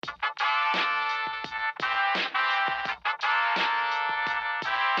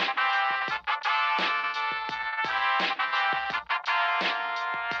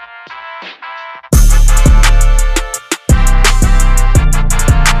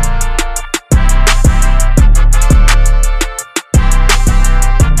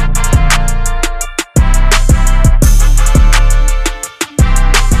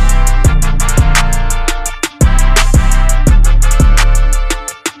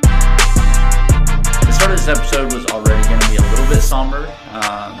this episode was already going to be a little bit somber,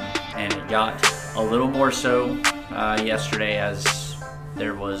 and it got a little more so yesterday as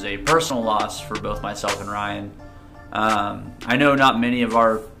there was a personal loss for both myself and Ryan. I know not many of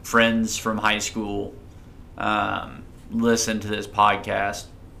our friends from high school listen to this podcast.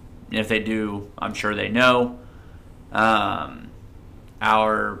 If they do, I'm sure they know. Our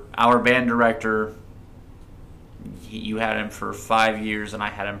band director, you had him for 5 years and I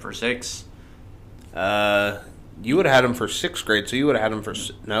had him for 6. You would have had him for 6th grade, so you would have had him for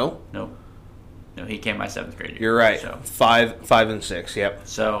no, he came my 7th grade year. You're right. So 5 and 6. Yep.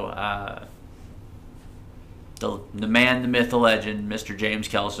 So the man, the myth, the legend, Mr. James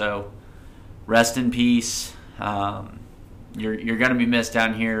Kelso, rest in peace. You're going to be missed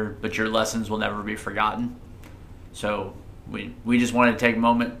down here, but your lessons will never be forgotten. So we just wanted to take a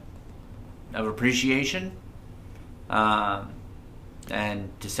moment of appreciation, and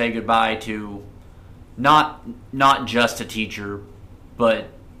to say goodbye to not just a teacher, but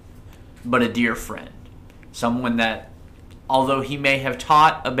a dear friend, someone that, although he may have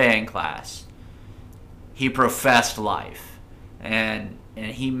taught a band class, he professed life, and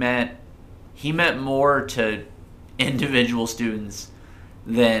he meant more to individual students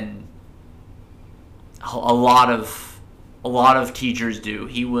than a lot of teachers do.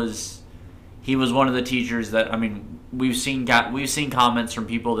 He was one of the teachers that, I mean, we've seen comments from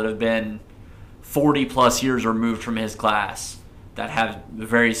people that have been 40 plus years removed from his class that have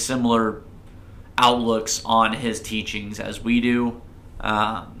very similar outlooks on his teachings as we do.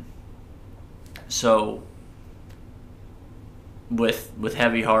 So with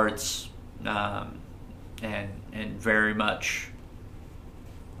heavy hearts, and very much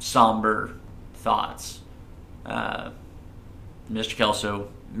somber thoughts, Mr. Kelso,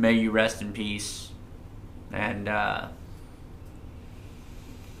 may you rest in peace. And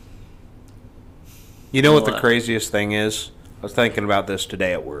you know what the craziest thing is? I was thinking about this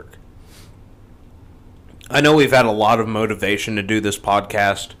today at work. I know we've had a lot of motivation to do this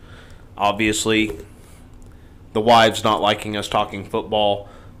podcast. Obviously, the wives not liking us talking football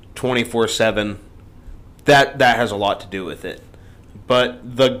 24/7, that has a lot to do with it.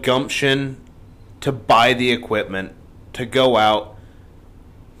 But the gumption to buy the equipment, to go out,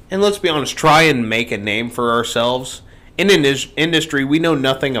 and let's be honest, try and make a name for ourselves in an industry we know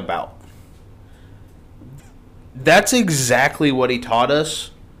nothing about. That's exactly what he taught us.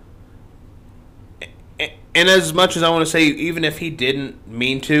 And as much as I want to say, even if he didn't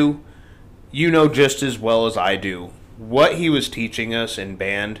mean to, you know just as well as I do what he was teaching us in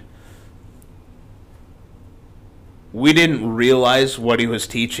band. We didn't realize what he was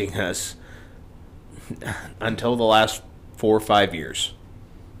teaching us until the last 4 or 5 years.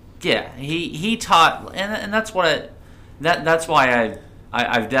 Yeah, he taught, and that's what that's why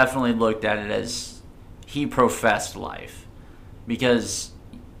I've definitely looked at it as he professed life, because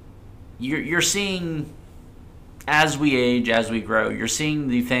you're seeing, as we age, as we grow, you're seeing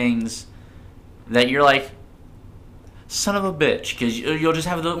the things that you're like, son of a bitch, because you'll just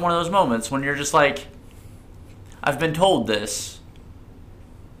have one of those moments when you're just like, I've been told this,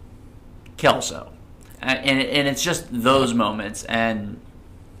 Kelso, and it's just those moments. And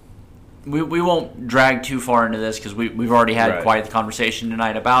we won't drag too far into this because we've already had quite the conversation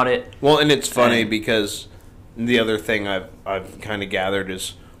tonight about it. Well, and it's funny because the other thing I've kind of gathered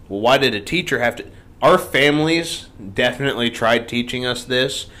is, well, why did a teacher have to? Our families definitely tried teaching us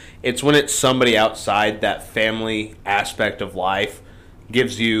this. It's when it's somebody outside that family aspect of life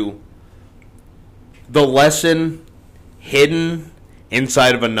gives you the lesson hidden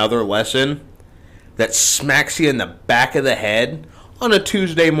inside of another lesson that smacks you in the back of the head on a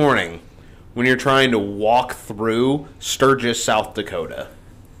Tuesday morning when you're trying to walk through Sturgis, South Dakota.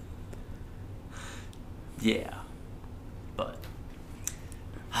 Yeah. But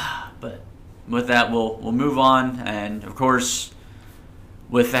with that, we'll move on. And, of course,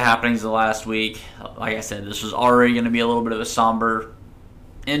 with the happenings of the last week, like I said, this was already going to be a little bit of a somber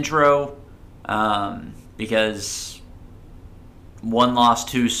intro, because one loss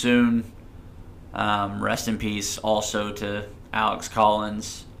too soon. Rest in peace also to Alex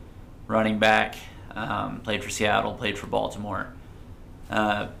Collins, running back, played for Seattle, played for Baltimore.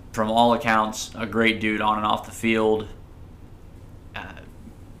 From all accounts, a great dude on and off the field.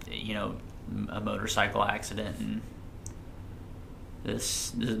 A motorcycle accident, and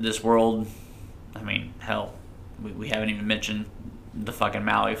this world, I mean, hell, we haven't even mentioned the fucking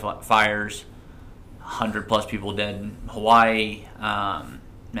Maui fires. 100 plus people dead in Hawaii.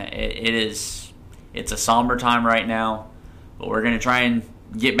 It's a somber time right now, but we're going to try and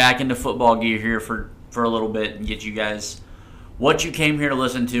get back into football gear here for a little bit and get you guys what you came here to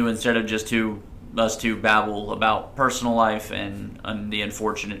listen to instead of just to us two babble about personal life and the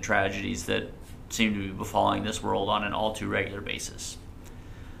unfortunate tragedies that seem to be befalling this world on an all too regular basis.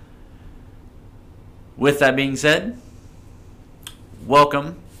 With that being said,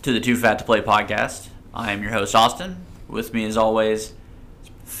 welcome to the Too Fat to Play podcast. I am your host, Austin. With me, as always,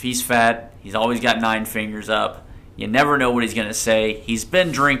 he's fat. He's always got 9 fingers up. You never know what he's going to say. He's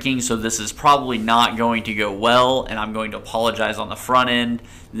been drinking, so this is probably not going to go well, and I'm going to apologize on the front end.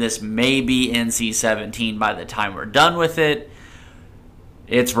 This may be NC-17 by the time we're done with it.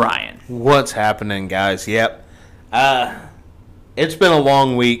 It's Ryan. What's happening, guys? Yep. It's been a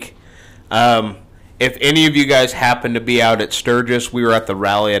long week. If any of you guys happen to be out at Sturgis, we were at the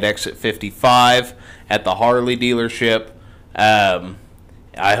rally at Exit 55 at the Harley dealership.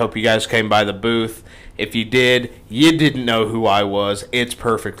 I hope you guys came by the booth. If you did, you didn't know who I was. It's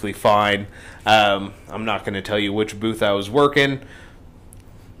perfectly fine. I'm not going to tell you which booth I was working.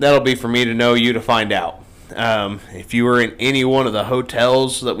 That'll be for me to know, you to find out. If you were in any one of the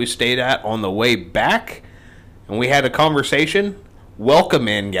hotels that we stayed at on the way back and we had a conversation, welcome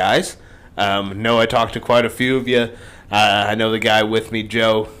in, guys. Know I talked to quite a few of you. I know the guy with me,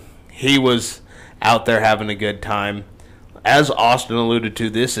 Joe. He was out there having a good time. As Austin alluded to,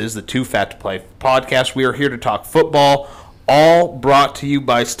 this is the Too Fat to Play podcast. We are here to talk football, all brought to you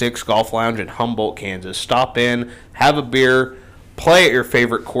by Sticks Golf Lounge in Humboldt, Kansas. Stop in, have a beer, play at your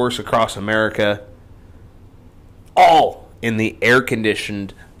favorite course across America, all in the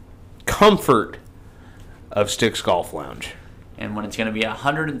air-conditioned comfort of Sticks Golf Lounge. And when it's going to be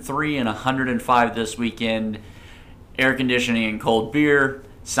 103 and 105 this weekend, air conditioning and cold beer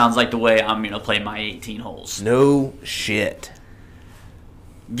sounds like the way I'm going to play my 18 holes. No shit.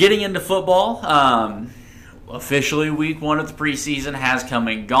 Getting into football, officially week 1 of the preseason has come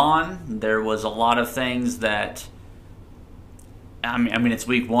and gone. There was a lot of things that, I mean, it's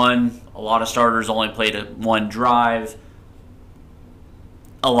week 1. A lot of starters only played one drive.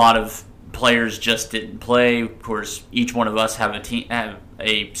 A lot of players just didn't play. Of course, each one of us have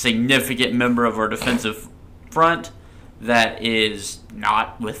a significant member of our defensive front that is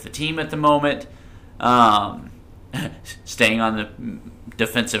not with the team at the moment. Staying on the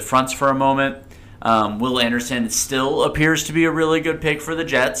defensive fronts for a moment, Will Anderson still appears to be a really good pick for the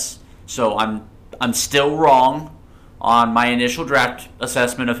Jets. So I'm still wrong on my initial draft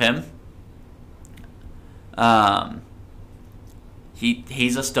assessment of him.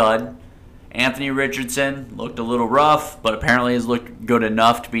 He's a stud. Anthony Richardson looked a little rough, but apparently has looked good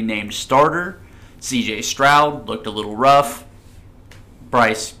enough to be named starter. C.J. Stroud looked a little rough.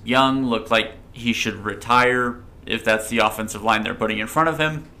 Bryce Young looked like he should retire if that's the offensive line they're putting in front of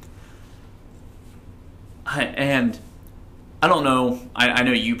him. And I don't know. I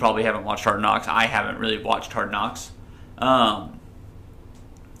know you probably haven't watched Hard Knocks. I haven't really watched Hard Knocks. But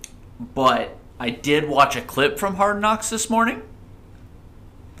I did watch a clip from Hard Knocks this morning.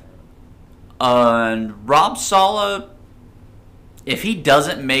 And Rob Saleh, if he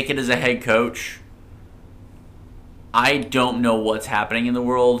doesn't make it as a head coach, I don't know what's happening in the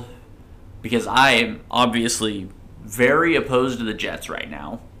world, because I am obviously very opposed to the Jets right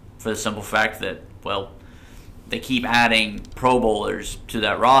now for the simple fact that, well, they keep adding Pro Bowlers to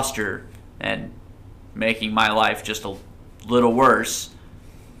that roster and making my life just a little worse.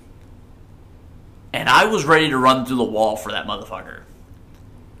 And I was ready to run through the wall for that motherfucker.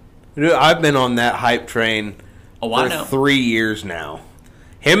 Dude, I've been on that hype train for 3 years now.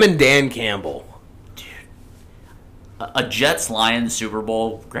 Him and Dan Campbell. A Jets-Lions Super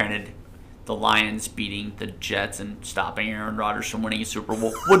Bowl, granted, the Lions beating the Jets and stopping Aaron Rodgers from winning a Super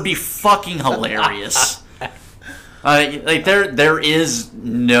Bowl, would be fucking hilarious. There is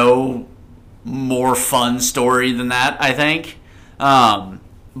no more fun story than that, I think.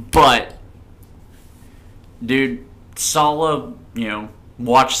 But, dude, Saleh,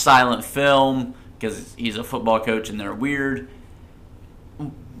 watch silent film because he's a football coach and they're weird.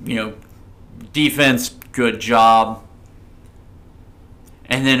 Defense, good job.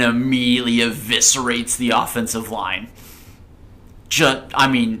 And then immediately eviscerates the offensive line.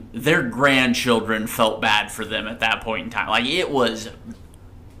 Their grandchildren felt bad for them at that point in time. Like, it was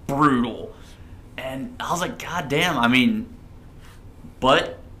brutal. And I was like, God damn,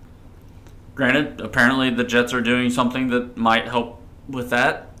 but granted, apparently the Jets are doing something that might help with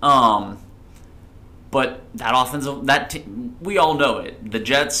that. But that we all know it. The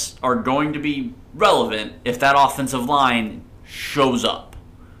Jets are going to be relevant if that offensive line shows up.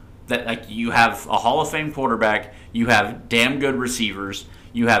 That you have a Hall of Fame quarterback, you have damn good receivers,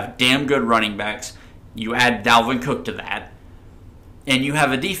 you have damn good running backs, you add Dalvin Cook to that, and you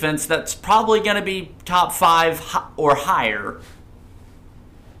have a defense that's probably going to be top 5 or higher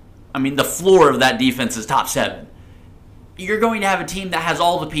I mean, the floor of that defense is top 7. You're going to have a team that has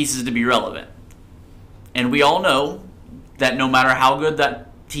all the pieces to be relevant. And we all know that no matter how good that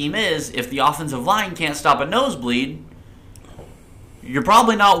team is, if the offensive line can't stop a nosebleed, you're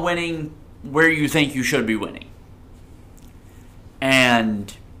probably not winning where you think you should be winning.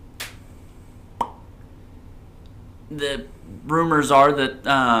 And the rumors are that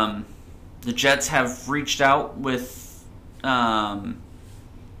the Jets have reached out with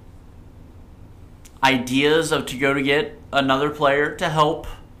ideas of to go to get another player to help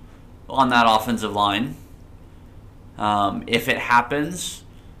on that offensive line. If it happens,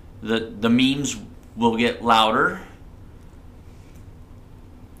 the memes will get louder.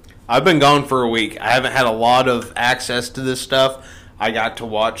 I've been gone for a week. I haven't had a lot of access to this stuff. I got to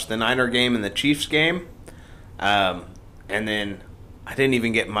watch the Niner game and the Chiefs game. And then I didn't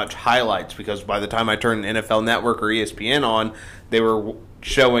even get much highlights because by the time I turned NFL Network or ESPN on, they were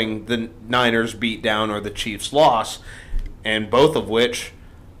showing the Niners beat down or the Chiefs loss, and both of which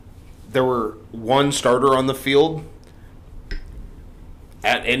there were one starter on the field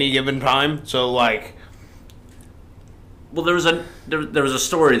at any given time. So, like, well, there was a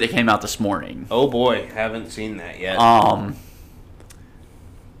story that came out this morning. Oh boy, haven't seen that yet.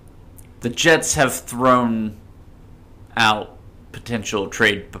 The Jets have thrown out potential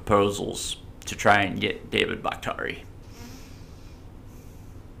trade proposals to try and get David Bakhtiari.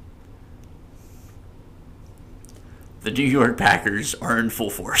 The New York Packers are in full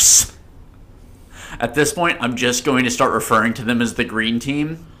force. At this point, I'm just going to start referring to them as the green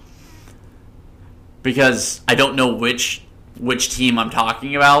team because I don't know which team I'm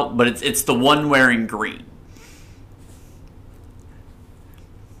talking about, but it's the one wearing green.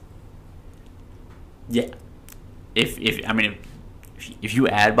 Yeah. If you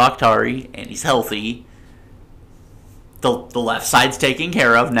add Bakhtiari and he's healthy, the left side's taken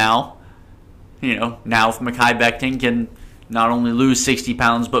care of now. You know, now if Mekhi Becton can not only lose 60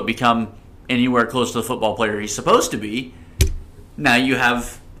 pounds but become anywhere close to the football player he's supposed to be, now you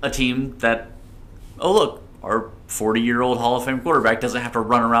have a team that, oh look, our 40-year-old Hall of Fame quarterback doesn't have to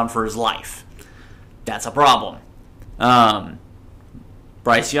run around for his life. That's a problem.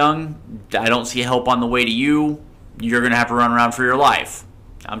 Bryce Young, I don't see help on the way to you. You're going to have to run around for your life.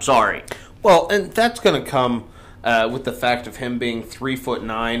 I'm sorry. Well, and that's going to come with the fact of him being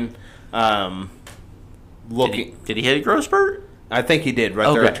 3'9". Looking, did he hit a growth spurt? I think he did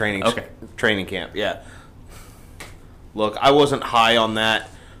there at training camp. Yeah. Look, I wasn't high on that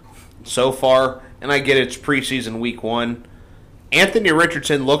so far, and I get it's preseason week 1. Anthony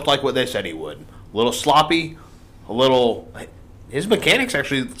Richardson looked like what they said he would. A little sloppy, his mechanics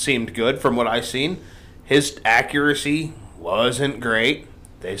actually seemed good from what I've seen. His accuracy wasn't great.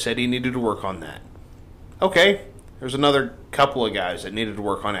 They said he needed to work on that. Okay, there's another couple of guys that needed to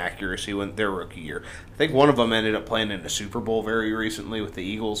work on accuracy when their rookie year. I think one of them ended up playing in a Super Bowl very recently with the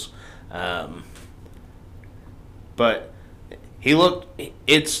Eagles. But he looked.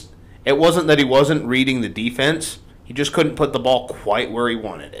 It wasn't that he wasn't reading the defense. He just couldn't put the ball quite where he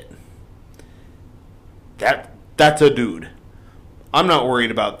wanted it. That's a dude. I'm not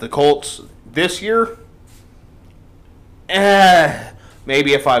worried about the Colts this year.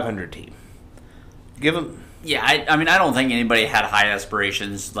 Maybe a 500 team. Give them. Yeah, I mean, I don't think anybody had high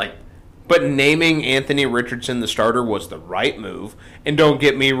aspirations. But naming Anthony Richardson the starter was the right move. And don't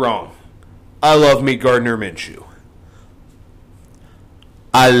get me wrong, I love me Gardner Minshew.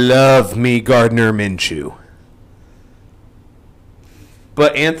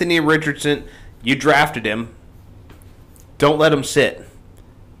 But Anthony Richardson, you drafted him. Don't let him sit.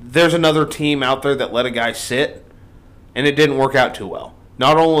 There's another team out there that let a guy sit, and it didn't work out too well.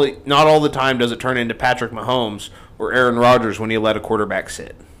 Not all the time does it turn into Patrick Mahomes or Aaron Rodgers when you let a quarterback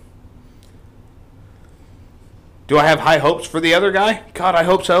sit. Do I have high hopes for the other guy? God, I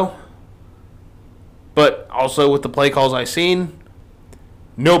hope so. But also with the play calls I've seen,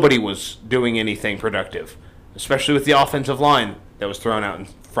 nobody was doing anything productive, especially with the offensive line that was thrown out in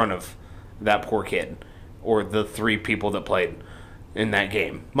front of that poor kid or the 3 people that played in that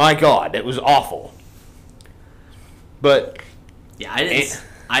game. My God, it was awful. But yeah,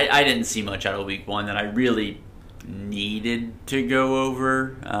 I didn't see much out of week 1 that I really needed to go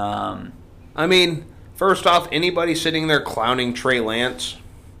over. I mean, first off, anybody sitting there clowning Trey Lance,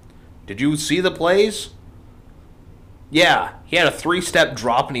 did you see the plays? Yeah, he had a 3-step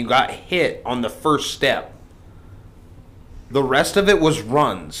drop and he got hit on the first step. The rest of it was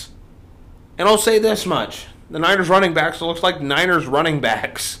runs. And I'll say this much. The Niners running backs looks like Niners running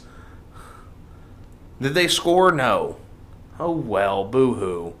backs. Did they score? No. Oh well,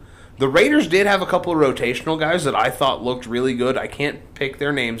 boo-hoo. The Raiders did have a couple of rotational guys that I thought looked really good. I can't pick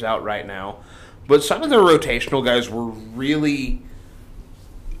their names out right now. But some of their rotational guys were really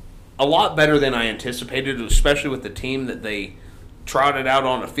a lot better than I anticipated, especially with the team that they trotted out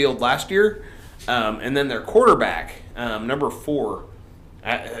on the field last year. And then their quarterback, number 4,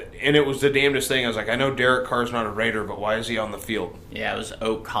 and it was the damnedest thing. I was like, I know Derek Carr's not a Raider, but why is he on the field? Yeah, it was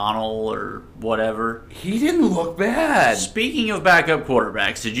O'Connell or whatever. He didn't look bad. Speaking of backup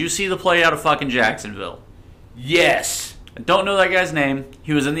quarterbacks, did you see the play out of fucking Jacksonville? Yes. I don't know that guy's name.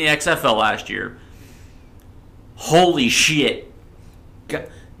 He was in the XFL last year. Holy shit. That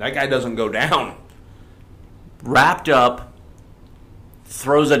guy doesn't go down. Wrapped up,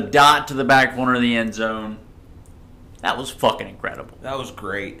 throws a dot to the back corner of the end zone. That was fucking incredible. That was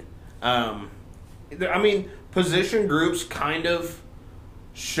great. I mean, position groups kind of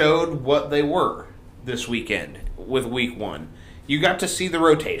showed what they were this weekend with week 1. You got to see the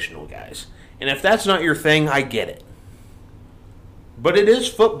rotational guys. And if that's not your thing, I get it. But it is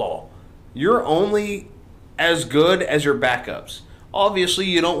football. You're only as good as your backups. Obviously,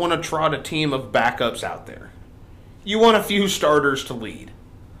 you don't want to trot a team of backups out there. You want a few starters to lead.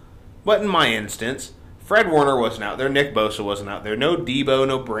 But in my instance, Fred Warner wasn't out there. Nick Bosa wasn't out there. No Debo,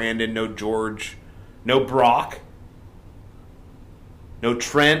 no Brandon, no George, no Brock, no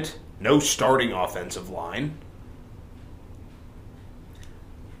Trent, no starting offensive line.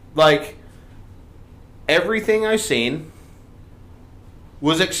 Like, everything I've seen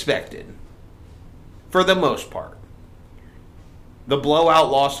was expected, for the most part. The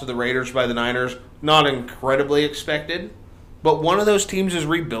blowout loss to the Raiders by the Niners, not incredibly expected, but one of those teams is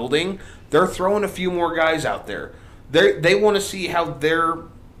rebuilding. They're throwing a few more guys out there. They want to see how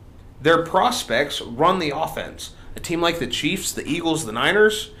their prospects run the offense. A team like the Chiefs, the Eagles, the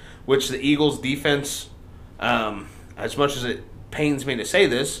Niners, which the Eagles' defense, as much as it pains me to say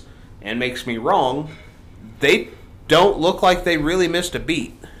this and makes me wrong, they don't look like they really missed a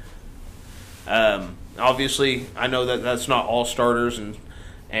beat. Obviously, I know that that's not all starters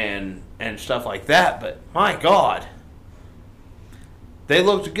and stuff like that, but my God, they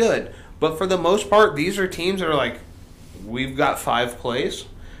looked good. But for the most part, these are teams that are like, we've got 5 plays,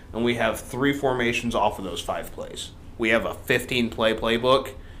 and we have 3 formations off of those 5 plays. We have a 15-play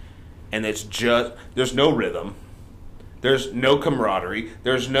playbook, and it's just, there's no rhythm. There's no camaraderie.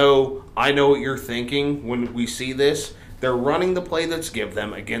 There's no, I know what you're thinking when we see this. They're running the play that's given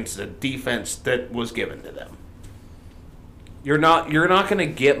them against the defense that was given to them. You're not going to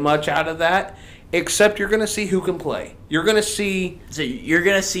get much out of that, except you're going to see who can play. You're going to see. So you're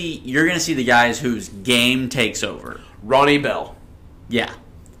going to see the guys whose game takes over. Ronnie Bell. Yeah.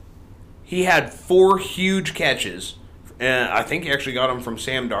 He had 4 huge catches, and I think he actually got them from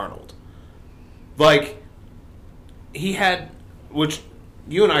Sam Darnold. Like, he had, which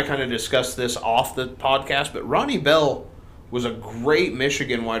you and I kind of discussed this off the podcast, but Ronnie Bell was a great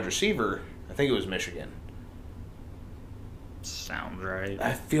Michigan wide receiver. I think it was Michigan. Sounds right.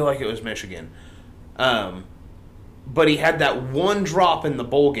 I feel like it was Michigan. But he had that one drop in the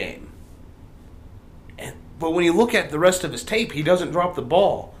bowl game. But when you look at the rest of his tape, he doesn't drop the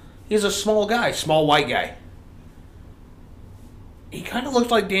ball. He's a small guy, small white guy. He kind of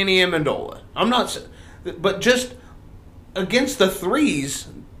looked like Danny Amendola. But just against the threes,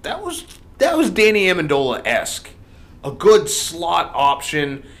 that was Danny Amendola-esque. A good slot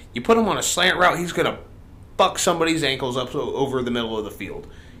option. You put him on a slant route, he's going to buck somebody's ankles up over the middle of the field.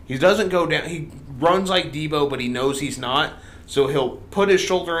 He doesn't go down. He runs like Debo, but he knows he's not. So he'll put his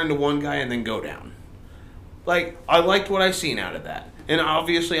shoulder into one guy and then go down. Like, I liked what I seen out of that. And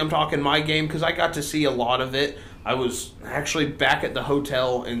obviously I'm talking my game because I got to see a lot of it. I was actually back at the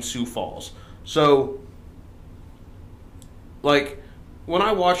hotel in Sioux Falls. So, like, when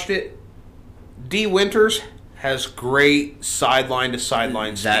I watched it, D. Winters has great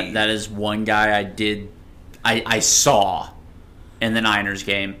sideline-to-sideline speed. That is one guy I saw in the Niners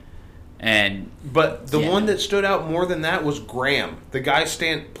game. But the one that stood out more than that was Graham. The guy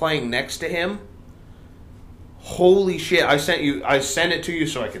playing next to him. Holy shit. I sent it to you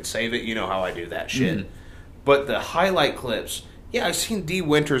so I could save it. You know how I do that shit. Mm-hmm. But the highlight clips, I've seen D.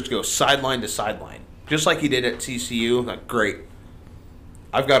 Winters go sideline to sideline. Just like he did at TCU. Like, great.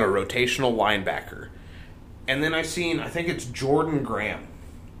 I've got a rotational linebacker. And then I think it's Jordan Graham.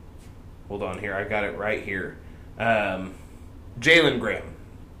 Hold on here. I got it right here. Jalen Graham.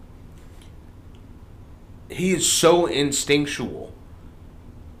 He is so instinctual.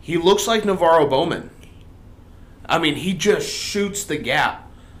 He looks like Navarro Bowman. I mean, he just shoots the gap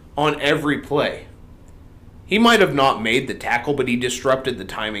on every play. He might have not made the tackle, but he disrupted the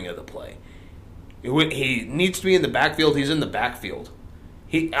timing of the play. He needs to be in the backfield. He's in the backfield.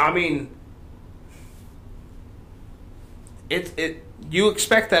 I mean, you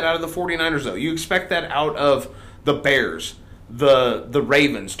expect that out of the 49ers, though. You expect that out of the Bears, the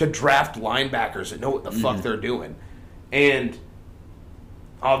Ravens, to draft linebackers that know what the fuck they're doing. And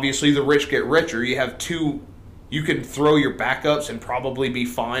obviously the rich get richer. You have two, you can throw your backups and probably be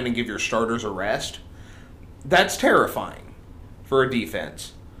fine and give your starters a rest. That's terrifying for a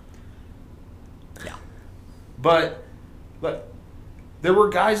defense. Yeah. But there were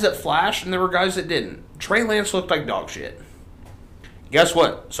guys that flashed and there were guys that didn't. Trey Lance looked like dog shit. Guess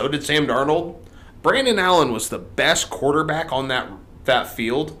what? So did Sam Darnold. Brandon Allen was the best quarterback on that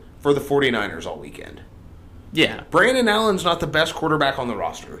field for the 49ers all weekend. Yeah. Brandon Allen's not the best quarterback on the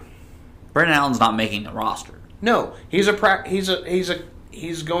roster. Brandon Allen's not making the roster. No, he's going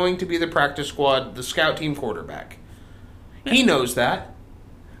to be the practice squad, the scout team quarterback. He knows that.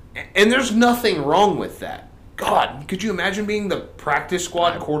 And there's nothing wrong with that. God, could you imagine being the practice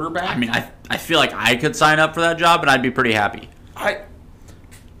squad quarterback? I mean, I feel like I could sign up for that job and I'd be pretty happy.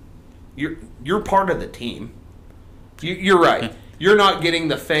 You're part of the team. You're right. You're not getting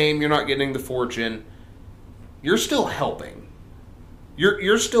the fame. You're not getting the fortune. You're still helping.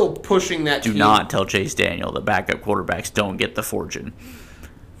 You're still pushing that team. Do not tell Chase Daniel the backup quarterbacks don't get the fortune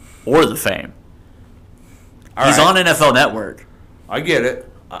or the fame. He's on NFL Network. I get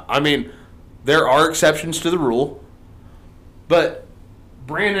it. I mean, there are exceptions to the rule, but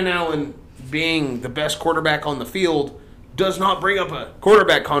Brandon Allen being the best quarterback on the field does not bring up a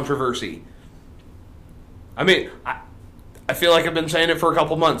quarterback controversy. I mean, I feel like I've been saying it for a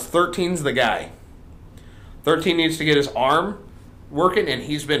couple months. 13's the guy. 13 needs to get his arm working, and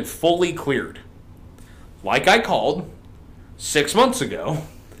he's been fully cleared. Like I called 6 months ago.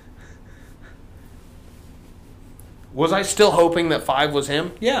 Was I still hoping that 5 was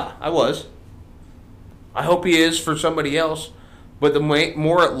him? Yeah, I was. I hope he is for somebody else. But the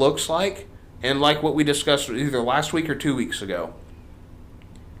more it looks like, and like what we discussed either last week or 2 weeks ago,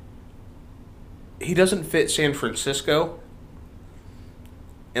 he doesn't fit San Francisco.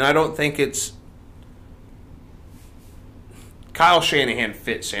 And I don't think it's... Kyle Shanahan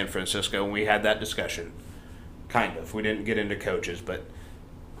fit San Francisco, and we had that discussion. Kind of. We didn't get into coaches, but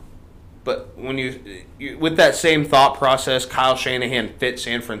when you with that same thought process, Kyle Shanahan fits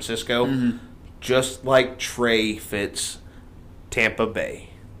San Francisco, just like Trey fits Tampa Bay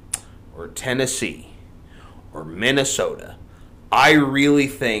or Tennessee or Minnesota. I really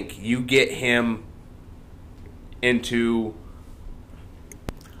think you get him into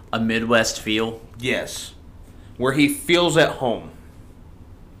a Midwest feel. Yes. Where he feels at home.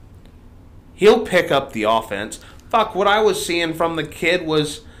 He'll pick up the offense. Fuck, what I was seeing from the kid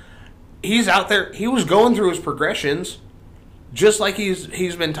was he's out there, he was going through his progressions just like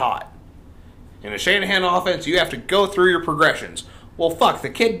he's been taught. In a Shanahan offense, you have to go through your progressions. Well, fuck, the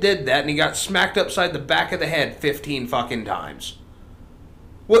kid did that and he got smacked upside the back of the head 15 fucking times.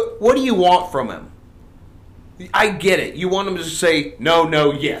 What do you want from him? I get it. You want him to say no,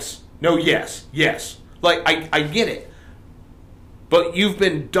 no, yes. No, yes, yes. Like, I get it. But you've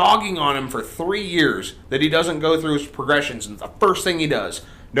been dogging on him for 3 years that he doesn't go through his progressions, and the first thing he does,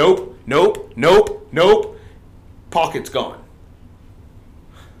 nope, nope, nope, nope, pocket's gone.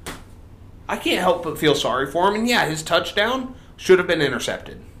 I can't help but feel sorry for him, and yeah, his touchdown should have been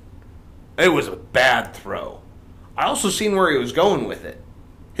intercepted. It was a bad throw. I also seen where he was going with it.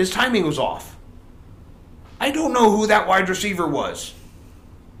 His timing was off. I don't know who that wide receiver was.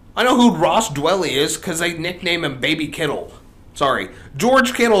 I know who Ross Dwelly is because they nickname him Baby Kittle. Sorry.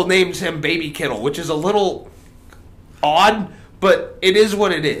 George Kittle names him Baby Kittle, which is a little odd, but it is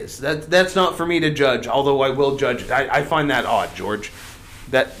what it is. That's not for me to judge, although I will judge it. I find that odd, George.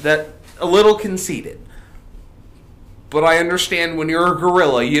 That a little conceited. But I understand when you're a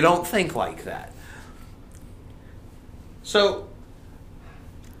gorilla, you don't think like that. So,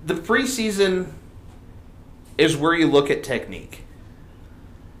 the preseason is where you look at technique.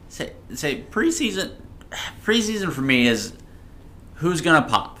 Say preseason for me is who's gonna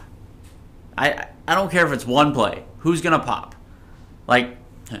pop. I don't care if it's one play. Who's gonna pop? Like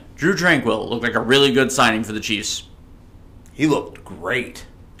Drew Tranquill looked like a really good signing for the Chiefs. He looked great.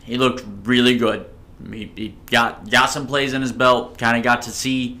 He looked really good. He got some plays in his belt. Kind of got to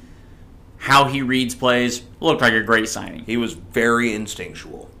see how he reads plays. Looked like a great signing. He was very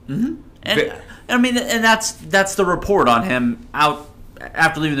instinctual. Mm-hmm. And I mean, and that's the report on him out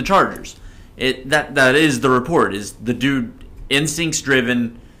after leaving the Chargers. That is the report. Is the dude instincts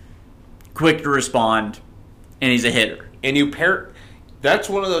driven, quick to respond, and he's a hitter. And you pair. That's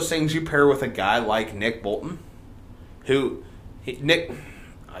one of those things you pair with a guy like Nick Bolton, who Nick.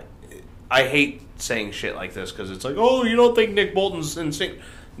 I hate saying shit like this because it's like, oh, you don't think Nick Bolton's instinct?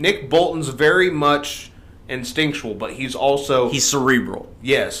 Nick Bolton's very much instinctual, but he's cerebral.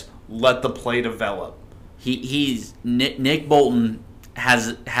 Yes, let the play develop. Nick Bolton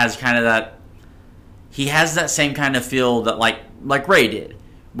has kind of that. He has that same kind of feel that like Ray did,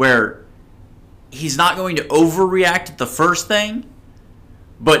 where he's not going to overreact at the first thing,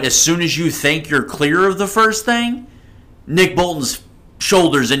 but as soon as you think you're clear of the first thing, Nick Bolton's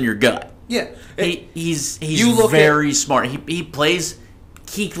shoulders in your gut. Yeah, he's very smart. He plays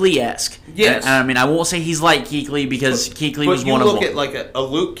Kuechly-esque. Yes, and I mean I won't say he's like Kuechly because Kuechly was one of them. But you look at like a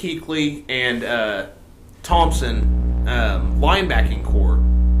Luke Kuechly and Thompson linebacking core.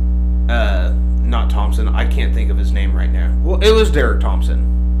 Not Thompson. I can't think of his name right now. Well, it was Derek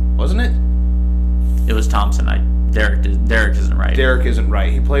Thompson, wasn't it? It was Thompson. Derek isn't right. Derek isn't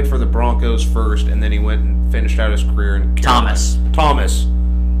right. He played for the Broncos first, and then he went and finished out his career in Carolina. Thomas.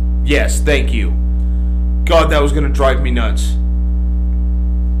 Yes, thank you. God, that was going to drive me nuts.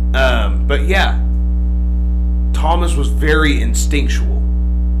 But yeah, Thomas was very instinctual.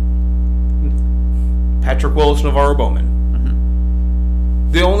 Patrick Willis, Navarro Bowman.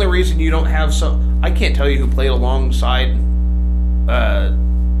 Mm-hmm. The only reason you don't have I can't tell you who played alongside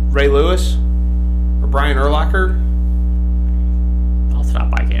Ray Lewis or Brian Urlacher. I'll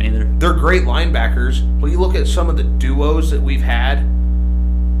stop. I can't either. They're great linebackers, but you look at some of the duos that we've had.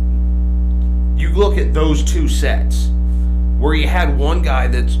 You look at those two sets where you had one guy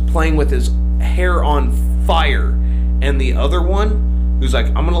that's playing with his hair on fire and the other one who's like,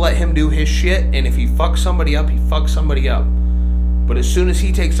 I'm going to let him do his shit, and if he fucks somebody up, he fucks somebody up. But as soon as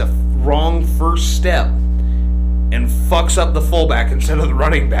he takes a wrong first step and fucks up the fullback instead of the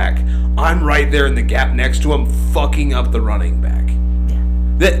running back, I'm right there in the gap next to him fucking up the running back. Yeah.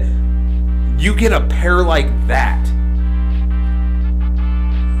 That you get a pair like that,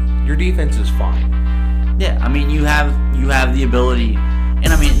 your defense is fine. Yeah, I mean you have the ability, and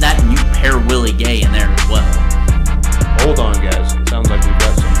I mean that you pair Willie Gay in there as well. Hold on, guys. It sounds like we've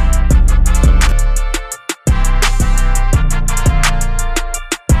got some.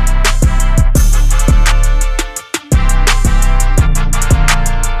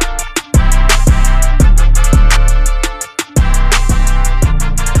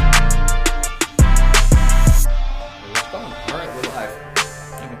 All right, we're live.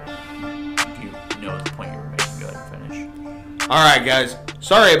 If you know the point you were making, go ahead and finish. All right, guys.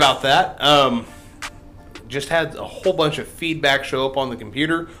 Sorry about that. Just had a whole bunch of feedback show up on the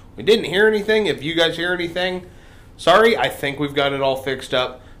computer. We didn't hear anything. If you guys hear anything, sorry. I think we've got it all fixed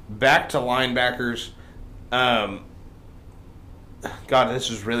up. Back to linebackers. God, this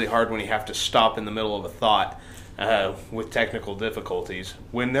is really hard when you have to stop in the middle of a thought with technical difficulties,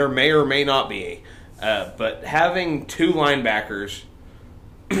 when there may or may not be. But having two linebackers,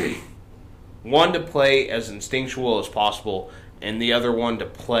 one to play as instinctual as possible, and the other one to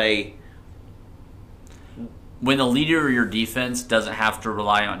play... When the leader of your defense doesn't have to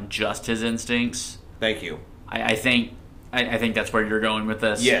rely on just his instincts. Thank you. I think that's where you're going with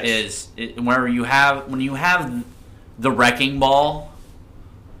this. Yes. When you have the wrecking ball,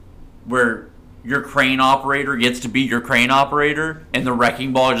 where your crane operator gets to be your crane operator, and the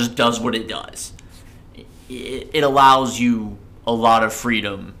wrecking ball just does what it does. It allows you a lot of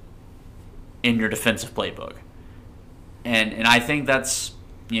freedom in your defensive playbook, and I think that's,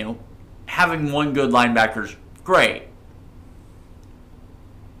 having one good linebacker's great.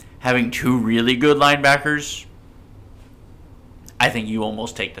 Having two really good linebackers, I think you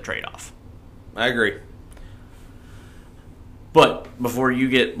almost take the trade-off. I agree. But before you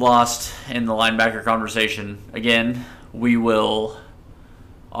get lost in the linebacker conversation, again, we will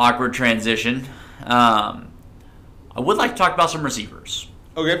awkward transition. I would like to talk about some receivers.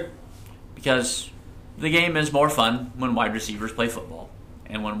 Okay. Because the game is more fun when wide receivers play football.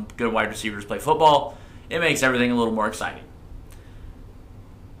 And when good wide receivers play football, it makes everything a little more exciting.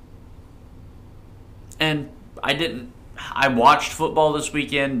 And I watched football this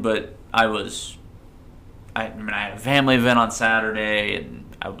weekend, but I had a family event on Saturday, and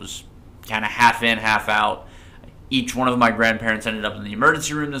I was kind of half in, half out. Each one of my grandparents ended up in the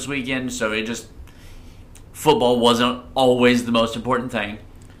emergency room this weekend, so football wasn't always the most important thing.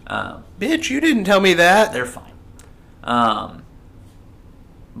 Bitch, you didn't tell me that. They're fine.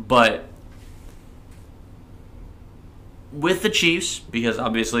 But with the Chiefs, because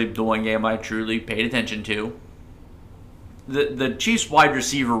obviously the one game I truly paid attention to, the Chiefs wide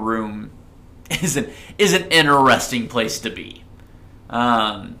receiver room is an interesting place to be.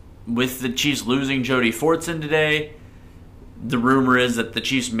 With the Chiefs losing Jody Fortson today, the rumor is that the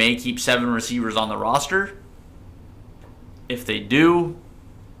Chiefs may keep 7 receivers on the roster. If they do,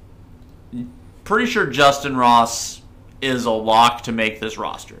 pretty sure Justin Ross is a lock to make this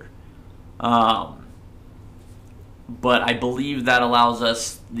roster. But I believe that allows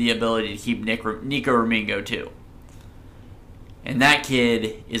us the ability to keep Nico Ramingo too. And that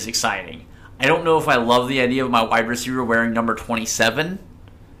kid is exciting. I don't know if I love the idea of my wide receiver wearing number 27.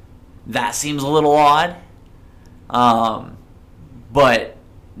 That seems a little odd. But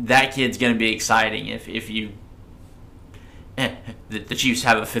that kid's going to be exciting if you... The Chiefs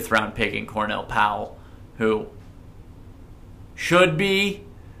have a 5th-round pick in Cornell Powell, who should be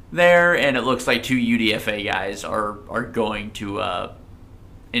there, and it looks like 2 UDFA guys are going to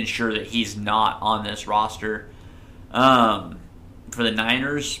ensure that he's not on this roster. For the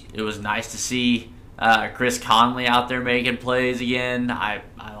Niners, it was nice to see Chris Conley out there making plays again. I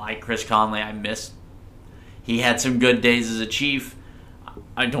like Chris Conley. He had some good days as a Chief.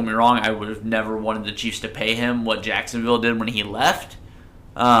 Don't get me wrong, I would have never wanted the Chiefs to pay him what Jacksonville did when he left.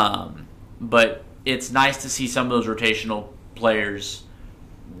 But it's nice to see some of those rotational players,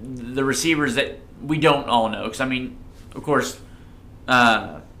 the receivers that we don't all know. Because, of course,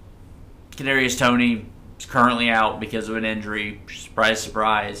 Kadarius Toney is currently out because of an injury. Surprise,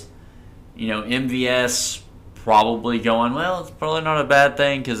 surprise. MVS probably going, well, it's probably not a bad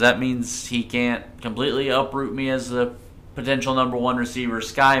thing because that means he can't completely uproot me as the potential number 1 receiver.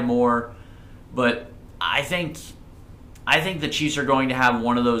 Sky Moore. But I think the Chiefs are going to have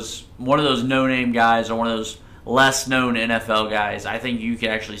one of those no-name guys or one of those less-known NFL guys. I think you could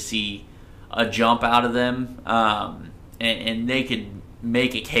actually see a jump out of them, and they could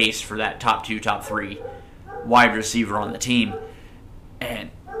make a case for that top 2, top 3 wide receiver on the team. And,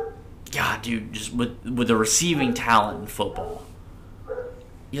 God, dude, just with the receiving talent in football.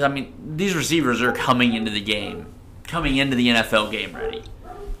 These receivers are coming into the NFL game ready.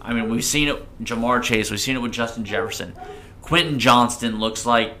 We've seen it with Jamar Chase. We've seen it with Justin Jefferson. Quentin Johnston looks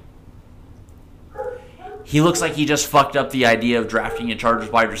like he just fucked up the idea of drafting a Chargers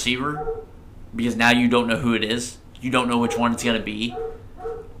wide receiver because now you don't know who it is. You don't know which one it's going to be.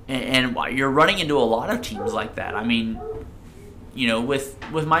 And you're running into a lot of teams like that.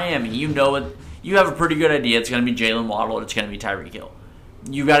 With Miami, you have a pretty good idea it's going to be Jalen Waddle or it's going to be Tyreek Hill.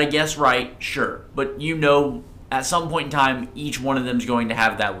 You got to guess right, sure. But at some point in time, each one of them is going to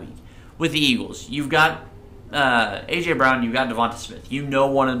have that week. With the Eagles, you've got A.J. Brown, you've got Devonta Smith.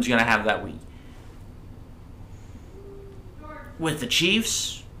 One of them is going to have that week. With the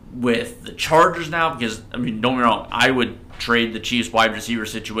Chiefs, with the Chargers now, because, don't get me wrong, I would trade the Chiefs wide receiver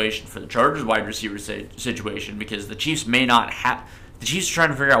situation for the Chargers wide receiver situation because the Chiefs may not have... The Chiefs are trying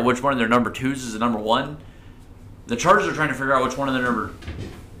to figure out which one of their number 2s is a number 1. The Chargers are trying to figure out which one of their number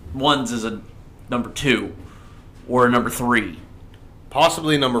 1s is a number 2 or a number 3.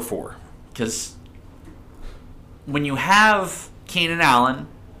 Possibly number 4. Because when you have Keenan Allen,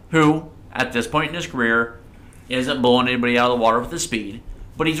 who, at this point in his career, isn't blowing anybody out of the water with his speed,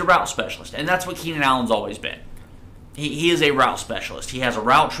 but he's a route specialist, and that's what Keenan Allen's always been. He is a route specialist. He has a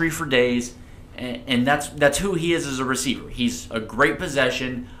route tree for days, and that's who he is as a receiver. He's a great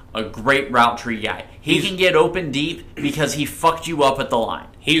possession, a great route tree guy. He can get open deep because he fucked you up at the line.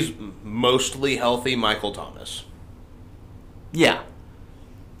 He's mostly healthy Michael Thomas. Yeah.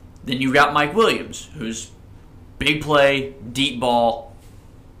 Then you've got Mike Williams, who's big play, deep ball.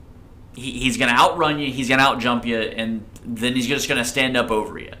 He's going to outrun you, he's going to outjump you, and then he's just going to stand up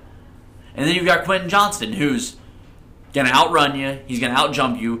over you. And then you've got Quentin Johnston, who's going to outrun you, he's going to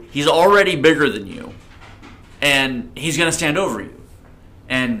outjump you, he's already bigger than you, and he's going to stand over you.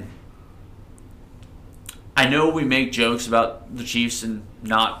 And I know we make jokes about the Chiefs and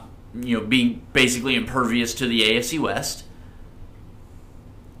not, being basically impervious to the AFC West.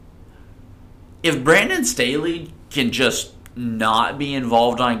 If Brandon Staley can just not be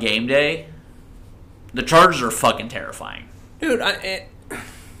involved on game day, the Chargers are fucking terrifying. Dude,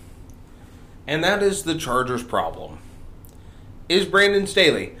 and that is the Chargers' problem. Is Brandon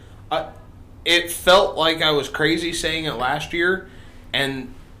Staley. It felt like I was crazy saying it last year,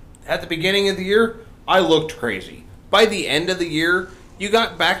 and at the beginning of the year, I looked crazy. By the end of the year, you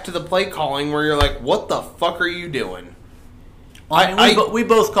got back to the play calling where you're like, what the fuck are you doing? We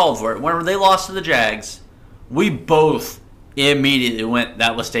both called for it. When they lost to the Jags, we both immediately went,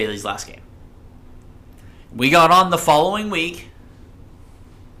 that was Staley's last game. We got on the following week,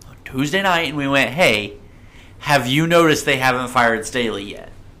 Tuesday night, and we went, hey, have you noticed they haven't fired Staley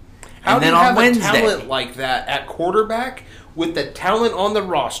yet? How do you have a talent like that at quarterback with the talent on the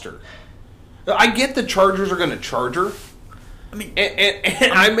roster? I get the Chargers are going to charge her.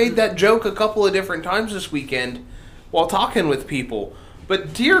 And I made that joke a couple of different times this weekend while talking with people.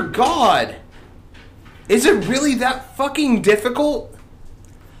 But dear God, is it really that fucking difficult?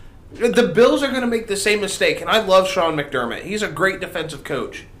 The Bills are going to make the same mistake, and I love Sean McDermott. He's a great defensive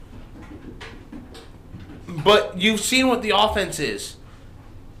coach. But you've seen what the offense is.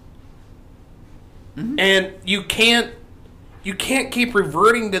 Mm-hmm. And you can't keep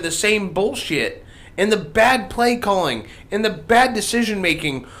reverting to the same bullshit and the bad play calling and the bad decision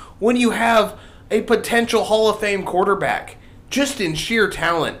making when you have a potential Hall of Fame quarterback just in sheer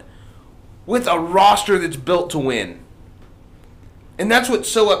talent with a roster that's built to win. And that's what's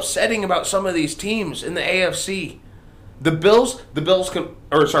so upsetting about some of these teams in the AFC. The Bengals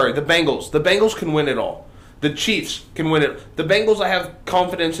can win it all. The Chiefs can win it. The Bengals, I have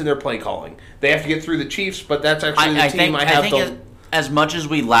confidence in their play calling. They have to get through the Chiefs, but that's actually the team I have. As much as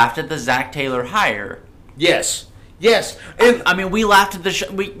we laughed at the Zach Taylor hire. Yes. And I mean, we laughed at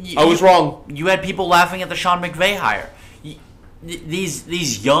the... I was wrong. You had people laughing at the Sean McVay hire.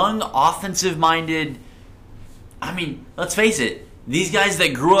 These young, offensive-minded... I mean, let's face it. These guys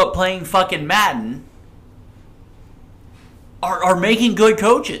that grew up playing fucking Madden are making good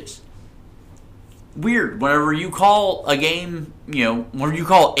coaches. Weird. Whenever you call a game, whenever you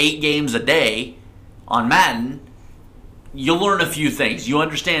call 8 games a day on Madden, you'll learn a few things. You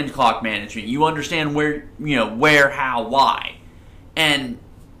understand clock management. You understand where, how, why. And,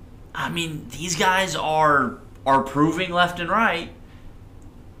 I mean, these guys are proving left and right.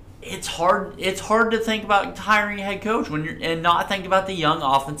 It's hard to think about hiring a head coach and not think about the young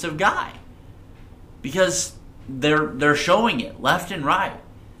offensive guy. Because they're showing it left and right.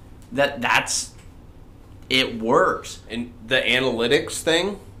 That's it works. And the analytics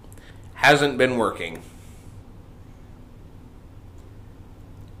thing hasn't been working.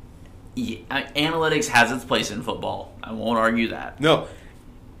 Yeah, analytics has its place in football. I won't argue that. No,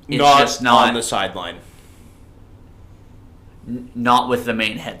 it's not just not on the sideline. Not with the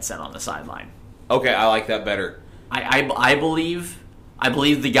main headset on the sideline. Okay, I like that better. I believe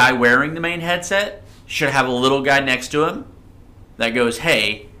the guy wearing the main headset should have a little guy next to him that goes,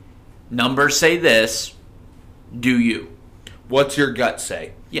 "Hey, numbers say this. Do you? What's your gut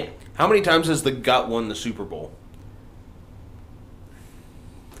say?" Yeah. How many times has the gut won the Super Bowl?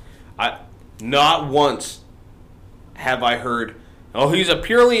 Not once have I heard, "Oh, he's a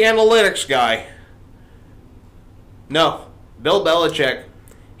purely analytics guy." No. Bill Belichick,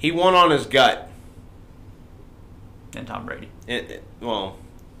 he won on his gut. And Tom Brady. Well,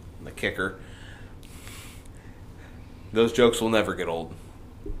 the kicker. Those jokes will never get old.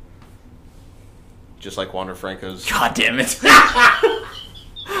 Just like Wander Franco's. God damn it. I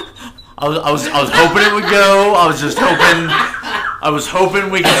was hoping it would go. I was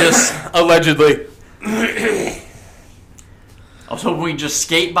hoping we could just... Allegedly. I was hoping we could just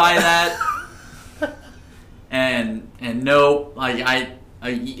skate by that. And no,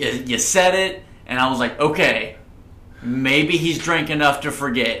 you said it, and I was like, okay, maybe he's drank enough to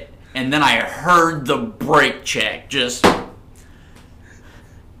forget. And then I heard the brake check, just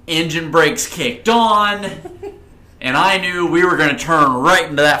engine brakes kicked on, and I knew we were going to turn right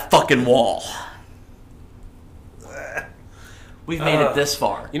into that fucking wall. We've made it this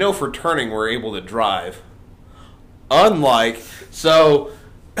far. For turning, we're able to drive. Unlike, so...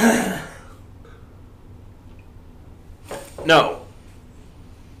 No.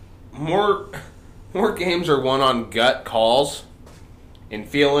 More games are won on gut calls and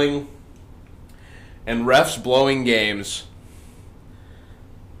feeling and refs blowing games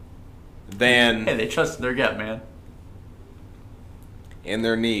than... Hey, they trusted their gut, man. And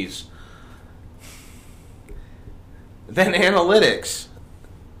their knees. Than analytics.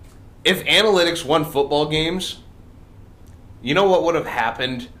 If analytics won football games, you know what would have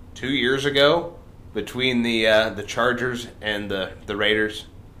happened 2 years ago? Between the Chargers and the Raiders.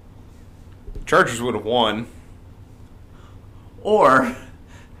 The Chargers would have won. Or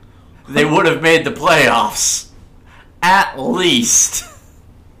they would have made the playoffs. At least.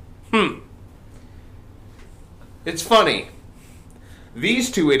 It's funny.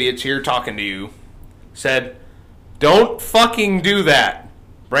 These two idiots here talking to you said, "Don't fucking do that.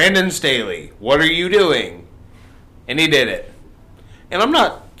 Brandon Staley, what are you doing?" And he did it. And I'm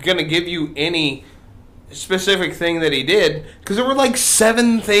not going to give you any specific thing that he did, because there were like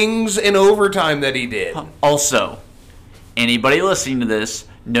 7 things in overtime that he did. Also, anybody listening to this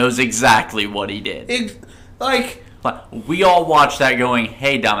knows exactly what he did. We all watched that going,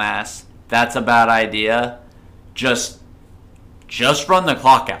 "Hey, dumbass, that's a bad idea. Just run the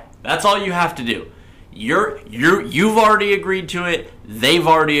clock out. That's all you have to do. You've already agreed to it. They've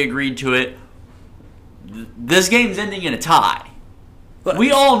already agreed to it. This game's ending in a tie.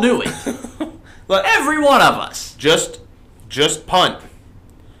 We all knew it." Every one of us. Just punt.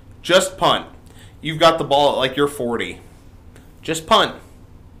 Just punt. You've got the ball at like you're 40. Just punt.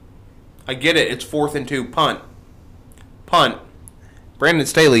 I get it. It's 4th and 2. Punt. Punt. Brandon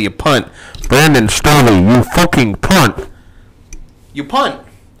Staley, you punt. Brandon Staley, you fucking punt. You punt.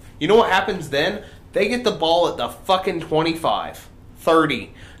 You know what happens then? They get the ball at the fucking 25,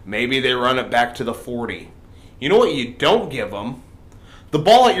 30. Maybe they run it back to the 40. You know what you don't give them? The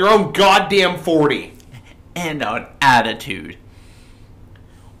ball at your own goddamn 40. And an attitude.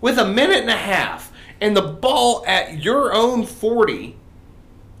 With a minute and a half, and the ball at your own 40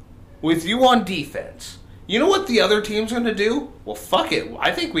 with you on defense. You know what the other team's going to do? Well, fuck it.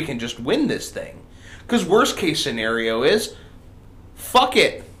 I think we can just win this thing. Because worst case scenario is, fuck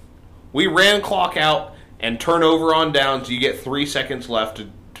it. We ran clock out and turn over on downs. You get 3 seconds left to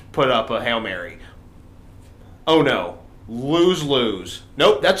put up a Hail Mary. Oh no. Lose.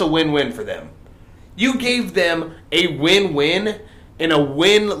 Nope, that's a win-win for them. You gave them a win-win in a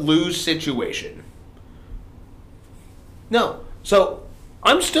win-lose situation. No. So,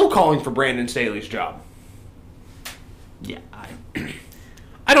 I'm still calling for Brandon Staley's job. Yeah.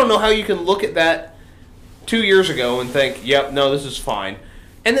 I don't know how you can look at that 2 years ago and think, yep, no, this is fine.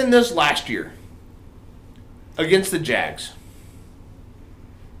 And then this last year against the Jags.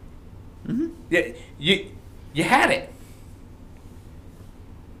 Mm-hmm. Yeah, you had it.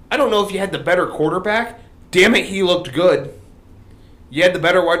 I don't know if you had the better quarterback. Damn it, he looked good. You had the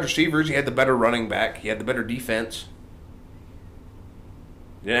better wide receivers. You had the better running back. You had the better defense.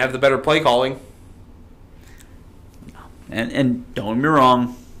 You didn't have the better play calling. And don't get me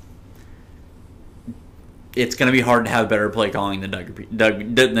wrong, it's going to be hard to have better play calling than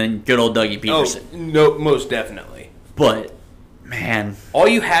than good old Dougie Peterson. Oh, no, most definitely. But, man, all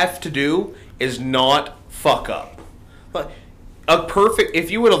you have to do is not fuck up.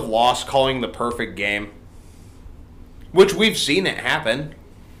 If you would have lost calling the perfect game, which we've seen it happen.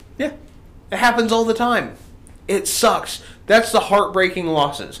 Yeah. It happens all the time. It sucks. That's the heartbreaking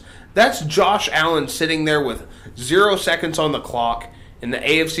losses. That's Josh Allen sitting there with 0 seconds on the clock in the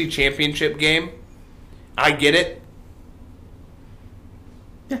AFC Championship game. I get it.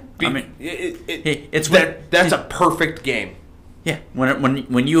 Yeah, I mean, that's a perfect game. Yeah,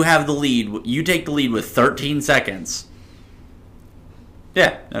 when you have the lead, you take the lead with 13 seconds.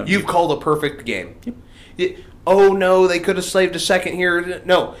 Yeah, you've called a perfect game. Yep. Oh no, they could have slaved a second here.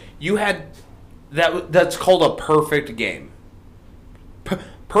 No, you had that. That's called a perfect game.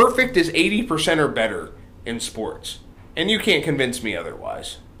 Perfect is 80% or better in sports, and you can't convince me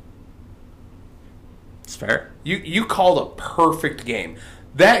otherwise. It's fair. You called a perfect game.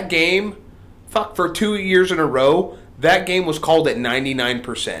 That game, for 2 years in a row, that game was called at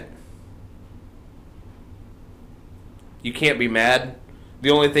 99%. You can't be mad. The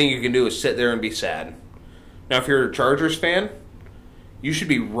only thing you can do is sit there and be sad. Now, if you're a Chargers fan, you should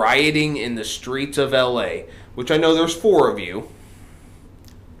be rioting in the streets of LA, which I know there's 4 of you.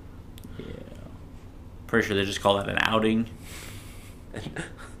 Yeah. Pretty sure they just call that an outing.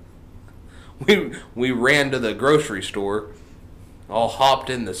 We ran to the grocery store, all hopped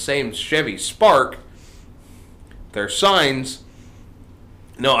in the same Chevy Spark. Their signs.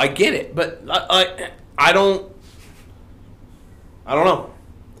 No, I get it, but I don't know.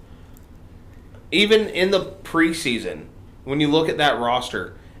 Even in the preseason, when you look at that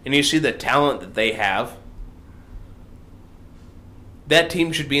roster and you see the talent that they have, that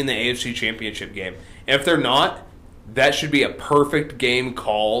team should be in the AFC Championship game. And if they're not, that should be a perfect game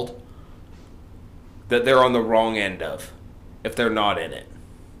called that they're on the wrong end of if they're not in it.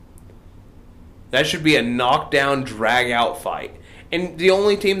 That should be a knockdown, drag-out fight. And the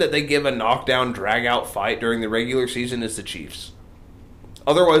only team that they give a knockdown, drag-out fight during the regular season is the Chiefs.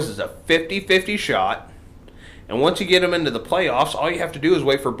 Otherwise, it's a 50-50 shot. And once you get them into the playoffs, all you have to do is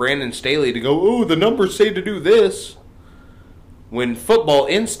wait for Brandon Staley to go, oh, the numbers say to do this. When football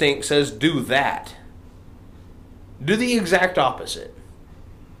instinct says do that. Do the exact opposite.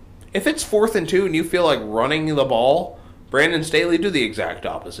 If it's 4th and 2 and you feel like running the ball, Brandon Staley, do the exact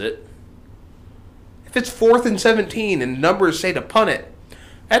opposite. If it's 4th and 17 and numbers say to punt it,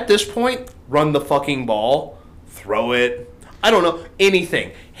 at this point, run the fucking ball, throw it, I don't know,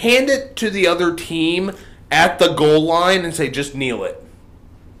 anything. Hand it to the other team at the goal line and say, just kneel it.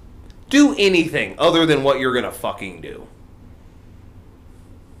 Do anything other than what you're going to fucking do.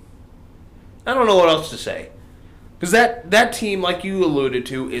 I don't know what else to say. Because that team, like you alluded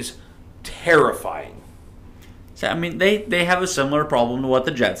to, is terrifying. So, I mean, they have a similar problem to what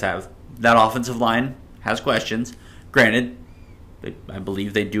the Jets have. That offensive line has questions. Granted, I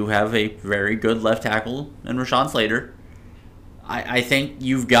believe they do have a very good left tackle in Rashawn Slater. I think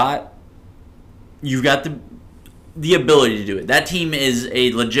you've got the ability to do it. That team is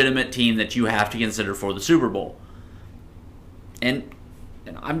a legitimate team that you have to consider for the Super Bowl. And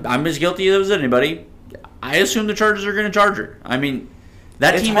and I'm as guilty as anybody. I assume the Chargers are going to charge her. I mean,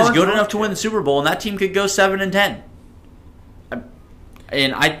 that team is good enough to win the Super Bowl, and that team could go 7-10.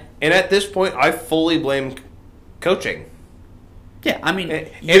 And at this point, I fully blame coaching. Yeah, I mean, and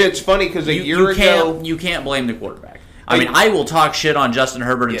it's funny because a year ago you can't blame the quarterback. I mean, I will talk shit on Justin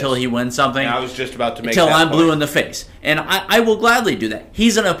Herbert until he wins something. And I was just about to make until that I'm point. blue in the face, and I will gladly do that.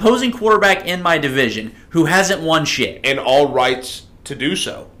 He's an opposing quarterback in my division who hasn't won shit, and all rights to do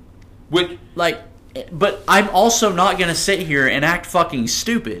so. But I'm also not going to sit here and act fucking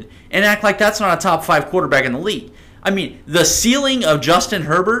stupid and act like that's not a top 5 quarterback in the league. I mean, the ceiling of Justin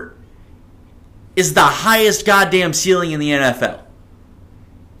Herbert is the highest goddamn ceiling in the NFL.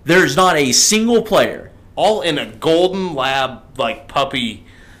 There's not a single player. All in a golden lab, puppy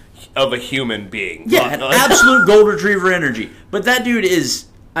of a human being. Yeah, an absolute gold retriever energy. But that dude is...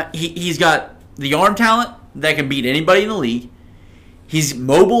 he's got the arm talent that can beat anybody in the league. He's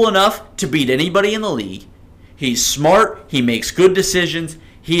mobile enough to beat anybody in the league. He's smart. He makes good decisions.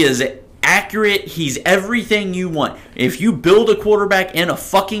 He is accurate. He's everything you want. If you build a quarterback in a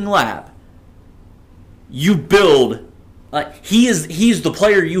fucking lab, you build... he's the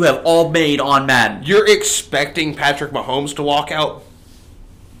player you have all made on Madden. You're expecting Patrick Mahomes to walk out,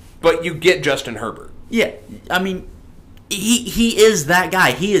 but you get Justin Herbert. Yeah, I mean, he is that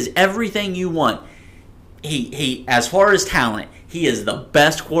guy. He is everything you want. He as far as talent, he is the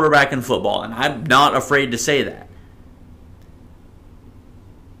best quarterback in football, and I'm not afraid to say that.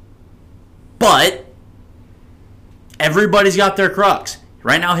 But everybody's got their crux.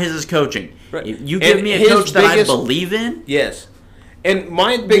 Right now, his is coaching. Right. If you give me a coach that I believe in. Yes. And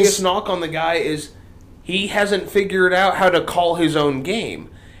my biggest knock on the guy is he hasn't figured out how to call his own game.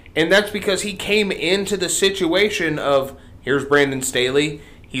 And that's because he came into the situation of, here's Brandon Staley,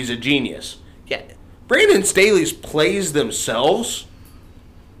 he's a genius. Yeah. Brandon Staley's plays themselves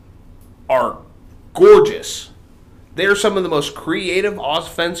are gorgeous. They're some of the most creative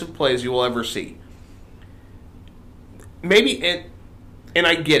offensive plays you will ever see. And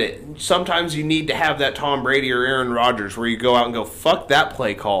I get it. Sometimes you need to have that Tom Brady or Aaron Rodgers where you go out and go, fuck that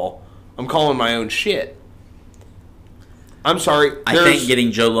play call. I'm calling my own shit. I'm sorry. I think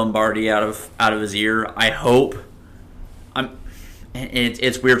getting Joe Lombardi out of his ear, I hope.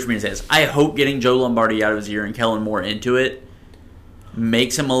 It's weird for me to say this. I hope getting Joe Lombardi out of his ear and Kellen Moore into it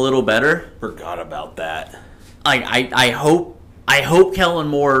makes him a little better. Forgot about that. I hope Kellen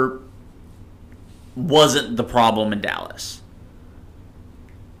Moore wasn't the problem in Dallas.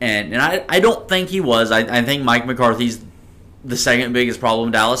 And I don't think he was. I think Mike McCarthy's the second biggest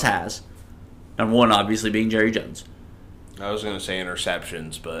problem Dallas has. Number one, obviously, being Jerry Jones. I was going to say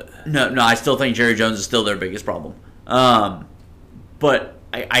interceptions, but... No, I still think Jerry Jones is still their biggest problem. But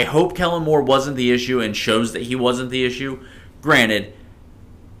I hope Kellen Moore wasn't the issue and shows that he wasn't the issue. Granted,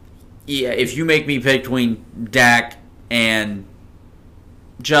 yeah, if you make me pick between Dak and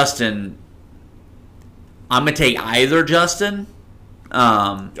Justin, I'm going to take either Justin...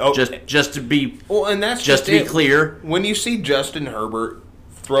 just to be and that's just to be clear. When you see Justin Herbert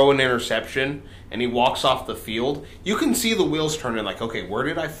throw an interception and he walks off the field, you can see the wheels turning. Like, okay, where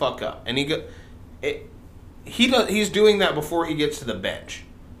did I fuck up? And he's doing that before he gets to the bench.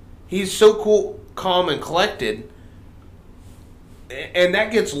 He's so cool, calm, and collected, and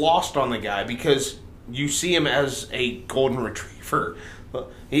that gets lost on the guy because you see him as a golden retriever.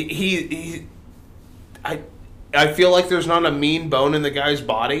 I feel like there's not a mean bone in the guy's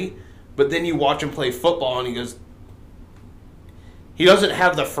body, but then you watch him play football and he doesn't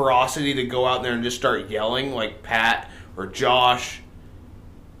have the ferocity to go out there and just start yelling like Pat or Josh,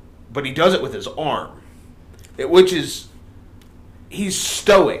 but he does it with his arm, he's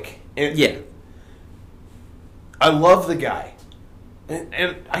stoic. And yeah. I love the guy.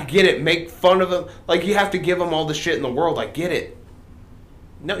 And I get it, make fun of him. Like, you have to give him all the shit in the world. I get it.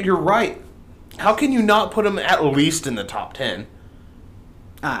 No, you're right. How can you not put him at least in the top 10?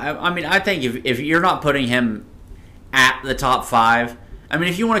 I think if you're not putting him at the top 5, I mean,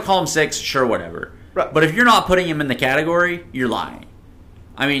 if you want to call him 6, sure, whatever. Right. But if you're not putting him in the category, you're lying.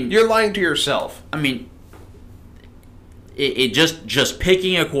 I mean, you're lying to yourself. I mean, it just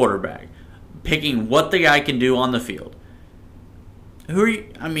picking a quarterback, picking what the guy can do on the field. Who are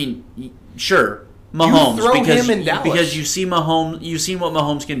you? I mean, sure, Mahomes, you throw him in Dallas because you see Mahomes, you've seen what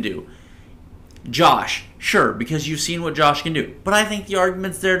Mahomes can do. Josh, sure, because you've seen what Josh can do. But I think the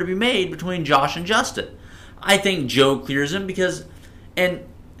argument's there to be made between Josh and Justin. I think Joe clears him because, and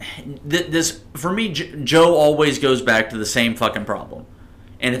this for me, Joe always goes back to the same fucking problem,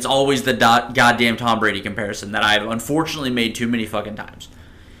 and it's always the goddamn Tom Brady comparison that I've unfortunately made too many fucking times,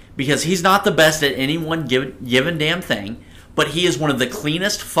 because he's not the best at any one given damn thing, but he is one of the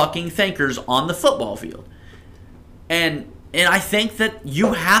cleanest fucking thinkers on the football field. And I think that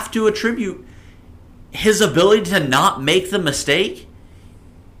you have to attribute his ability to not make the mistake.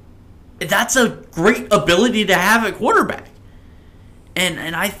 That's a great ability to have at quarterback. And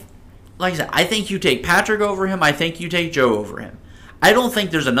like I said, I think you take Patrick over him. I think you take Joe over him. I don't think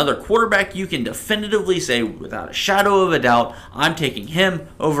there's another quarterback you can definitively say without a shadow of a doubt, I'm taking him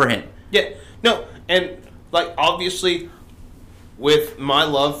over him. Yeah, no, and like obviously, with my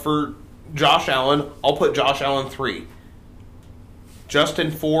love for Josh Allen, I'll put Josh Allen 3,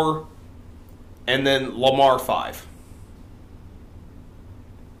 Justin 4, and then Lamar 5.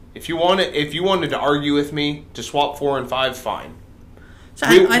 If you wanted to argue with me to swap 4 and 5, fine. So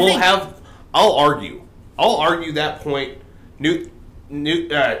I'll argue that point.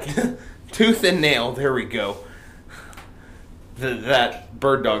 Tooth and nail. There we go. That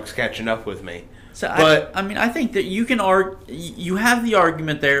bird dog's catching up with me. So I think that you can you have the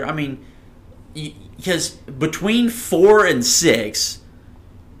argument there. I mean, because between 4 and 6,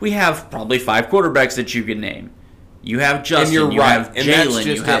 we have probably 5 quarterbacks that you can name. You have Justin, you have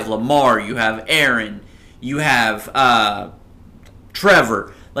Jalen, you have Lamar, you have Aaron, you have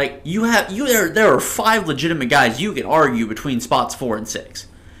Trevor. Like there are 5 legitimate guys you can argue between spots 4 and 6.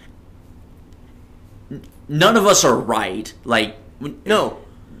 None of us are right. Like no,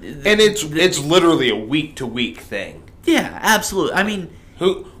 and it's literally a week to week thing. Yeah, absolutely. I mean,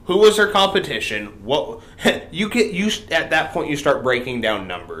 who was their competition? What you at that point you start breaking down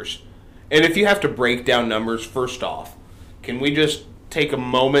numbers, and if you have to break down numbers, first off, can we just take a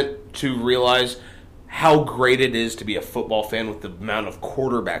moment to realize how great it is to be a football fan with the amount of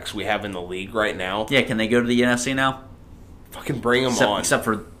quarterbacks we have in the league right now? Yeah, can they go to the NFC now? Fucking bring them on. Except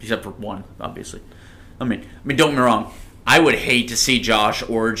for one, obviously. I mean, don't get me wrong. I would hate to see Josh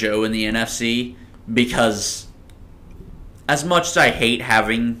or Joe in the NFC because as much as I hate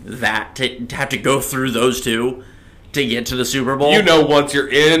having that to have to go through those two to get to the Super Bowl. Once you're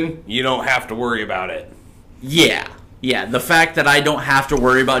in, you don't have to worry about it. Yeah. Yeah, the fact that I don't have to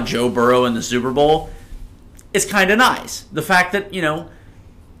worry about Joe Burrow in the Super Bowl is kind of nice. The fact that,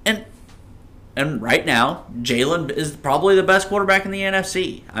 and right now, Jalen is probably the best quarterback in the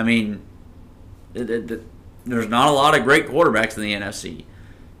NFC. I mean, there's not a lot of great quarterbacks in the NFC.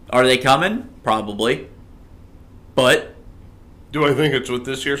 Are they coming? Probably. But do I think it's with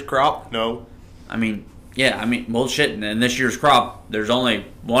this year's crop? No. Well, shit, in this year's crop, there's only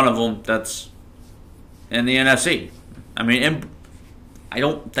one of them that's in the NFC. And I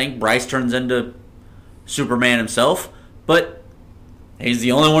don't think Bryce turns into Superman himself, but he's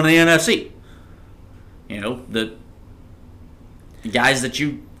the only one in the NFC. The guys that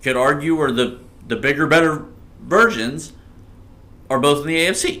you could argue are the bigger, better versions are both in the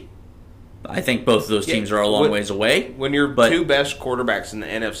AFC. I think both of those teams are a long ways away. When your two best quarterbacks in the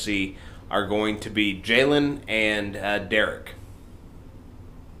NFC are going to be Jalen and Derek.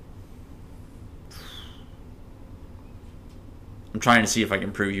 I'm trying to see if I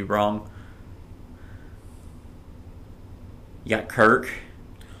can prove you wrong. You got Kirk.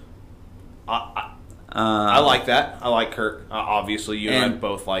 I like that. I like Kirk. Obviously, you and I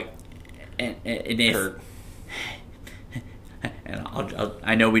both like Kirk. And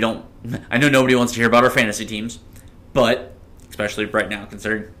I know we don't. I know nobody wants to hear about our fantasy teams, but especially right now,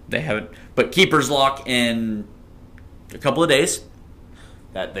 considering they haven't. But keepers lock in a couple of days.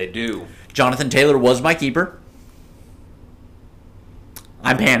 That they do. Jonathan Taylor was my keeper.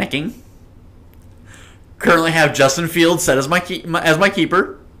 I'm panicking. Currently have Justin Fields set as my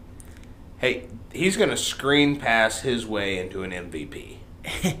keeper. Hey, he's going to screen pass his way into an MVP.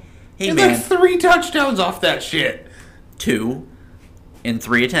 Hey, man. Like 3 touchdowns off that shit. 2 in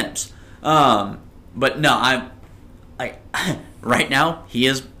 3 attempts. But no, I'm right now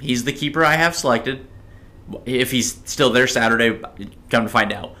he's the keeper I have selected. If he's still there Saturday, come to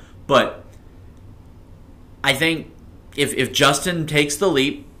find out. But I think if Justin takes the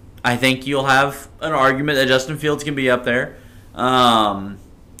leap, I think you'll have an argument that Justin Fields can be up there.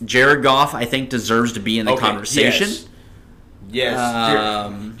 Jared Goff, I think, deserves to be in the conversation.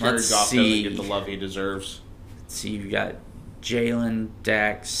 Yes. Jared Let's Goff see. doesn't get the love he deserves. Let's see, you got Jalen,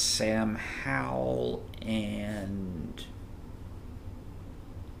 Dak, Sam Howell, and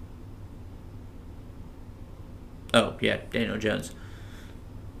Daniel Jones.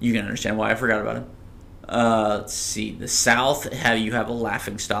 You can understand why I forgot about him. Let's see. The South, you have a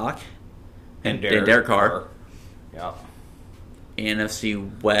laughing stock. And Derek Carr. Yeah.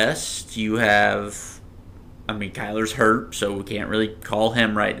 NFC West, you have... Kyler's hurt, so we can't really call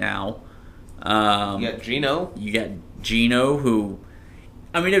him right now. You got Geno. You got Geno, who...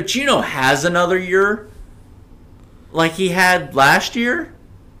 if Geno has another year, like he had last year,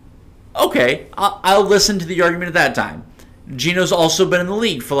 okay, I'll listen to the argument at that time. Geno's also been in the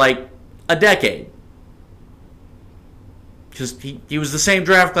league for like a decade. Because he was the same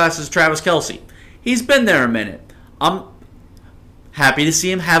draft class as Travis Kelce. He's been there a minute. I'm happy to see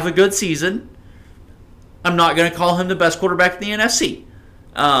him have a good season. I'm not going to call him the best quarterback in the NFC.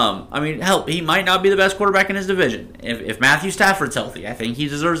 I mean, hell, he might not be the best quarterback in his division. If Matthew Stafford's healthy, I think he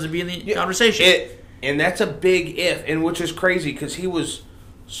deserves to be in the conversation. And that's a big if, and which is crazy because he was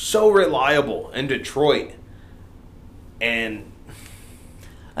so reliable in Detroit. And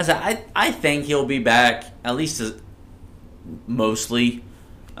I think he'll be back at least mostly.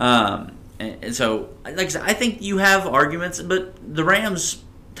 And so, like I said, I think you have arguments, but the Rams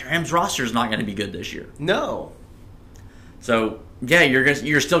roster is not going to be good this year. No. So yeah,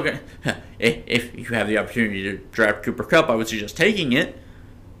 you're still going to, if you have the opportunity to draft Cooper Kupp, I would suggest taking it.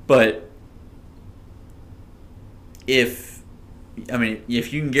 But if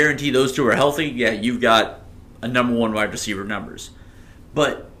you can guarantee those two are healthy, yeah, you've got a number one wide receiver numbers.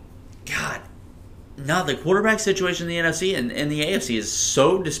 But God, now the quarterback situation in the NFC and the AFC is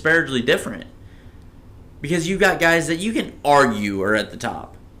so disparately different because you've got guys that you can argue are at the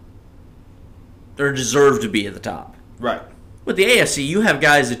top or deserve to be at the top. Right. With the AFC, you have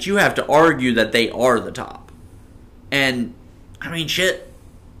guys that you have to argue that they are the top. And, I mean, shit,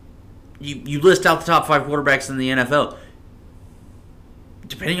 you list out the top 5 quarterbacks in the NFL.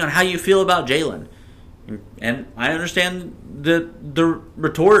 Depending on how you feel about Jalen. And I understand the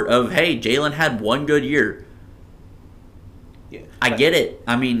retort of, hey, Jalen had one good year. Yeah, I get it.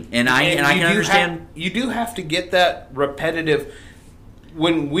 I mean, and I can understand. You do have to get that repetitive.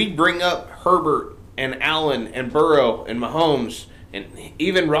 When we bring up Herbert and Allen and Burrow and Mahomes and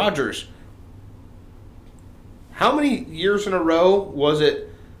even Rodgers, how many years in a row was it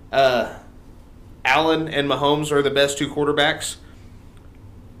Allen and Mahomes are the best 2 quarterbacks?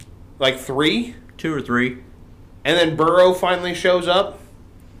 Like 3? 2 or 3. And then Burrow finally shows up,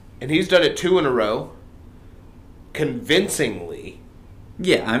 and he's done it 2 in a row, convincingly.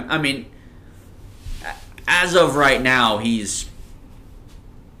 Yeah, I mean, as of right now, he's,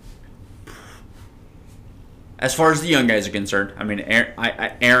 as far as the young guys are concerned, I mean,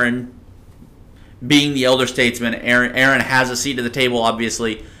 Aaron being the elder statesman, Aaron has a seat at the table,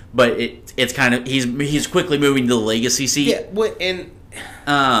 obviously, but it's kind of, he's quickly moving to the legacy seat. Yeah, and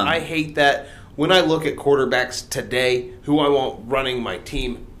I hate that. When I look at quarterbacks today, who I want running my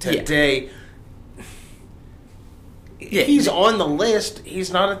team today, he's on the list.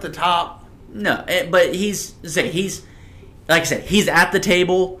 He's not at the top. No, but he's like I said, he's at the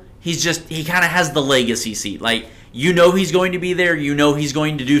table. He kind of has the legacy seat. Like, you know he's going to be there. You know he's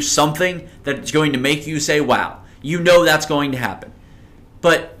going to do something that's going to make you say, wow. You know that's going to happen.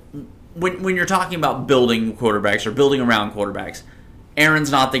 But when you're talking about building quarterbacks or building around quarterbacks,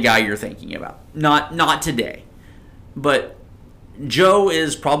 Aaron's not the guy you're thinking about. Not today. But Joe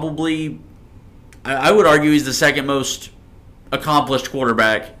is probably, I would argue, he's the second most accomplished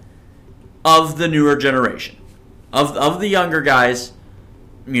quarterback of the newer generation. Of the younger guys,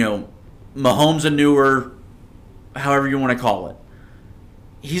 you know, Mahomes and newer, however you want to call it.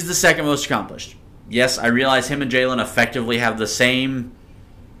 He's the second most accomplished. Yes, I realize him and Jalen effectively have the same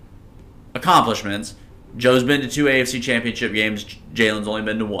accomplishments. Joe's been to 2 AFC championship games. Jalen's only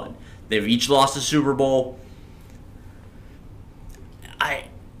been to 1. They've each lost a Super Bowl.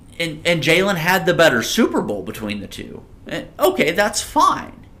 And Jalen had the better Super Bowl between the two. And, okay, that's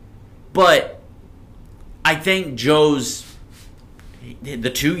fine. But I think Joe's, the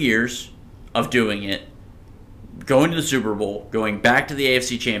 2 years of doing it, going to the Super Bowl, going back to the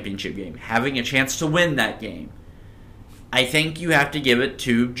AFC championship game, having a chance to win that game, I think you have to give it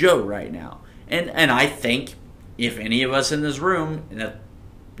to Joe right now. And I think if any of us in this room,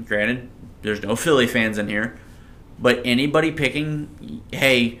 granted, there's no Philly fans in here, but anybody picking,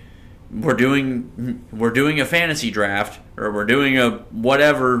 hey, we're doing a fantasy draft, or we're doing a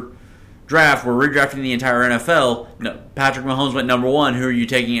whatever draft, we're redrafting the entire NFL. No, Patrick Mahomes went number 1. Who are you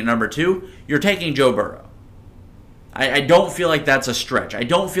taking at number 2? You're taking Joe Burrow. I don't feel like that's a stretch. I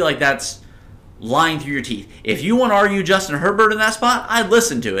don't feel like that's lying through your teeth. If you want to argue Justin Herbert in that spot, I'd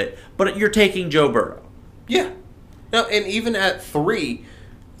listen to it. But you're taking Joe Burrow. Yeah. No, and even at 3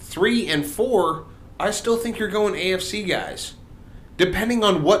 and 4, I still think you're going AFC guys. Depending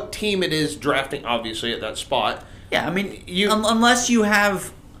on what team it is drafting, obviously, at that spot. Yeah, I mean, unless you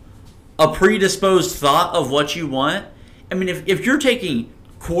have a predisposed thought of what you want. I mean, if you're taking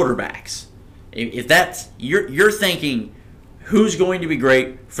quarterbacks, if that's, you're thinking who's going to be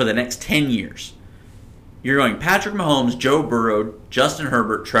great for the next 10 years. You're going Patrick Mahomes, Joe Burrow, Justin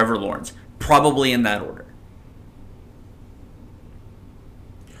Herbert, Trevor Lawrence. Probably in that order.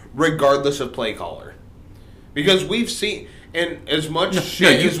 regardless of play caller. Because we've seen, and as much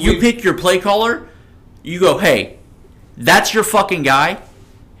shit as you pick your play caller, you go, hey, that's your fucking guy.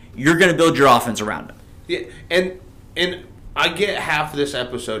 You're going to build your offense around him. Yeah, and I get half of this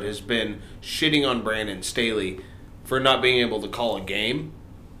episode has been shitting on Brandon Staley for not being able to call a game.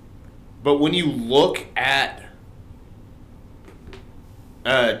 But when you look at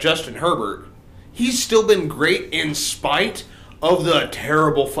Justin Herbert, he's still been great in spite of the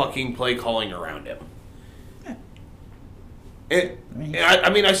terrible fucking play calling around him.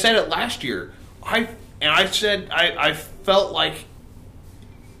 I said it last year. I felt like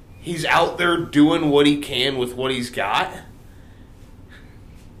he's out there doing what he can with what he's got.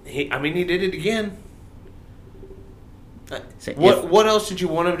 He did it again. What else did you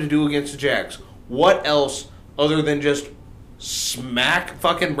want him to do against the Jags? What else, other than just smack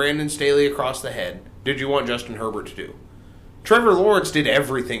fucking Brandon Staley across the head, did you want Justin Herbert to do? Trevor Lawrence did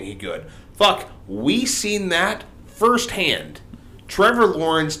everything he could. Fuck, we seen that firsthand. Trevor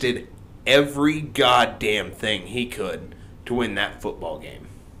Lawrence did every goddamn thing he could to win that football game.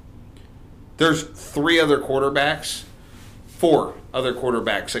 There's four other quarterbacks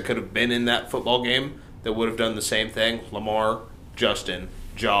that could have been in that football game that would have done the same thing. Lamar, Justin,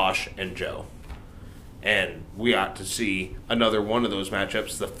 Josh, and Joe. And we ought to see another one of those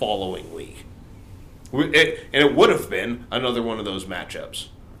matchups the following week. And it would have been another one of those matchups.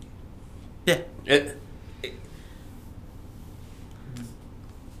 Yeah.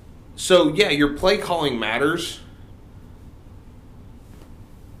 So, yeah, your play calling matters.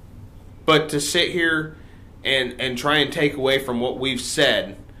 But to sit here and try and take away from what we've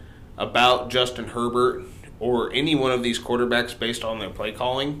said about Justin Herbert or any one of these quarterbacks based on their play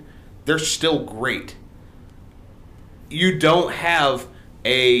calling, they're still great. You don't have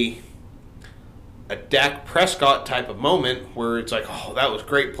a Dak Prescott type of moment where it's like, oh, that was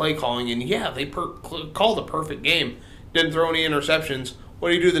great play calling, and yeah, they called a perfect game, didn't throw any interceptions. What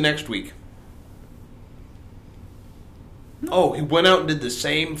do you do the next week? Oh, he went out and did the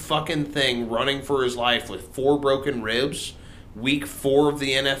same fucking thing, running for his life with 4 broken ribs, week 4 of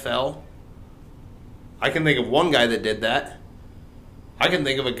the NFL. I can think of one guy that did that. I can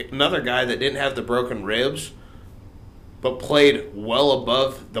think of another guy that didn't have the broken ribs, but played well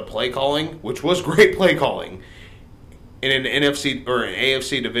above the play calling, which was great play calling, in an NFC or an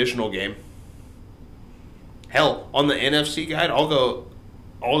AFC divisional game. Hell, on the NFC guide, I'll go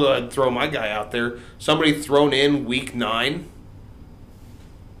ahead and throw my guy out there. Somebody thrown in week 9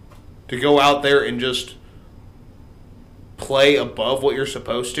 to go out there and just play above what you're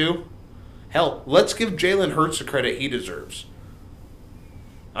supposed to. Hell, let's give Jalen Hurts the credit he deserves.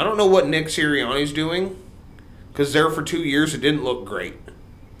 I don't know what Nick Sirianni's doing, because there for 2 years it didn't look great.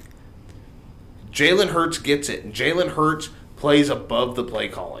 Jalen Hurts gets it. Jalen Hurts plays above the play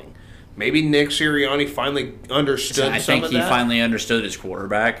calling. Maybe Nick Sirianni finally understood some of that. I think he finally understood his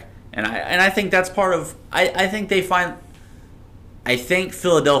quarterback, and I think that's part of. I think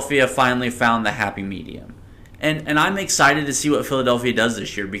Philadelphia finally found the happy medium, and I'm excited to see what Philadelphia does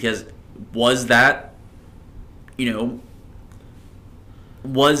this year, because was that the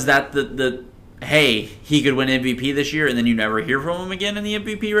hey, he could win MVP this year and then you never hear from him again in the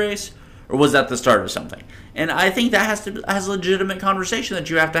MVP race? Or was that the start of something? And I think that has a legitimate conversation that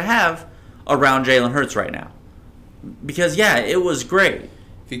you have to have around Jalen Hurts right now. Because, yeah, it was great.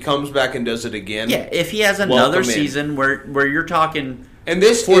 If he comes back and does it again, yeah, if he has another season where you're talking and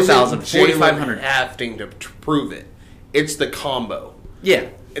this 4,000, isn't 4,500 having to prove it. It's the combo. Yeah.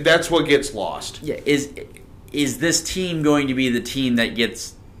 That's what gets lost. Yeah, is this team going to be the team that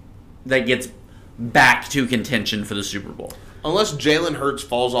gets back to contention for the Super Bowl? Unless Jalen Hurts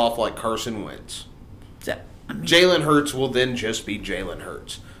falls off like Carson Wentz. Jalen Hurts will then just be Jalen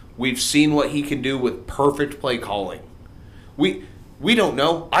Hurts. We've seen what he can do with perfect play calling. We don't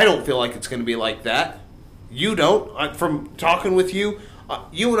know. I don't feel like it's going to be like that. You don't. From talking with you,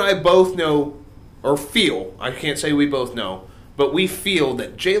 you and I both know, or feel, I can't say we both know, but we feel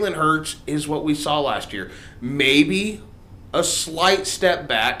that Jalen Hurts is what we saw last year. Maybe a slight step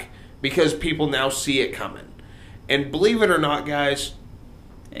back because people now see it coming. And believe it or not, guys,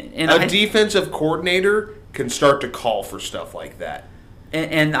 a defensive coordinator can start to call for stuff like that.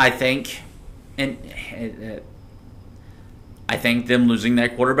 And I think them losing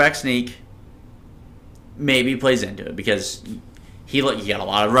that quarterback sneak maybe plays into it, because he got a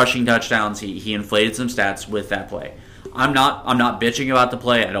lot of rushing touchdowns. He inflated some stats with that play. I'm not bitching about the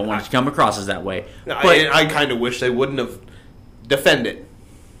play. I don't want it to come across as that way. But I kind of wish they wouldn't have defended.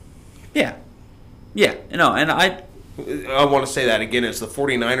 Yeah. Yeah. And I want to say that again as the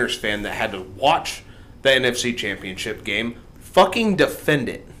 49ers fan that had to watch the NFC Championship game. Fucking defend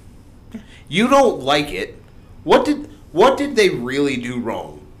it. You don't like it. What did they really do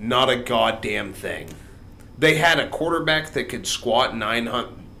wrong? Not a goddamn thing. They had a quarterback that could squat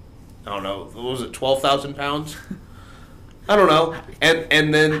 900. I don't know. What was it? 12,000 pounds. I don't know.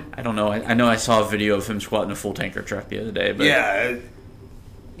 And then I don't know. I know I saw a video of him squatting a full tanker truck the other day. But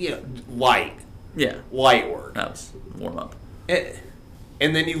light. Yeah, Light work. that was warm up.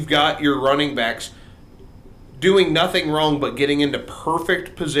 And then you've got your running backs doing nothing wrong but getting into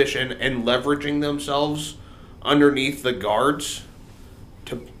perfect position and leveraging themselves underneath the guards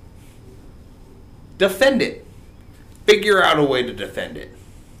to defend it. Figure out a way to defend it.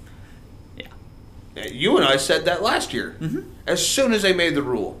 Yeah. You and I said that last year. Mm-hmm. As soon as they made the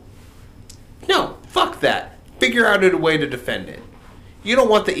rule. No, fuck that. Figure out a way to defend it. You don't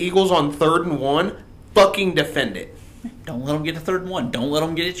want the Eagles on 3rd and 1? Fucking defend it. Don't let them get a 3rd and 1. Don't let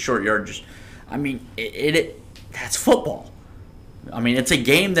them get it short yardage. I mean, that's football. I mean, it's a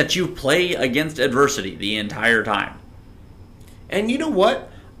game that you play against adversity the entire time. And you know what?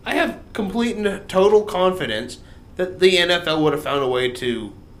 I have complete and total confidence that the NFL would have found a way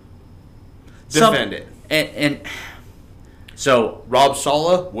to defend it. And so Rob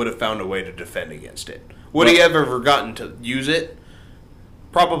Saleh would have found a way to defend against it. Would he have ever gotten to use it?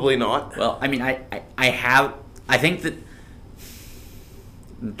 Probably not. Well, I mean, I think that,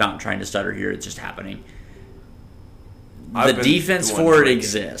 I'm not trying to stutter here, it's just happening. The defense for it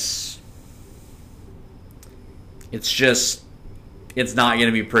exists. It's just, it's not going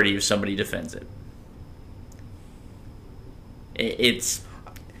to be pretty if somebody defends it.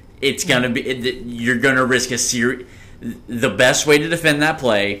 It's going to be, you're going to risk the best way to defend that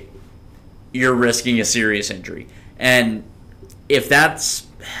play, you're risking a serious injury. And if that's,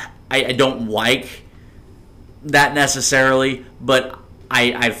 I don't like that necessarily, but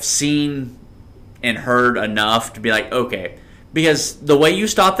I've seen and heard enough to be like, okay, because the way you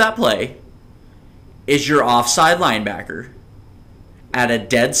stop that play is your offside linebacker at a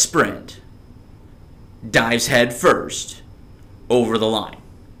dead sprint dives head first over the line.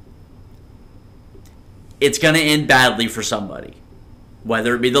 It's going to end badly for somebody.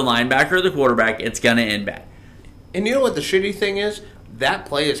 Whether it be the linebacker or the quarterback, it's going to end bad. And you know what the shitty thing is? That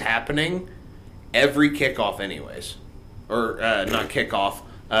play is happening every kickoff anyways. Or, not kickoff,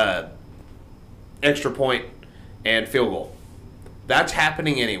 extra point and field goal. That's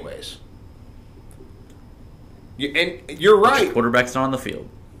happening anyways. And you're right. Quarterback's not on the field.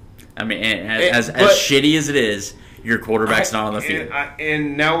 I mean, as shitty as it is, your quarterback's not on the field.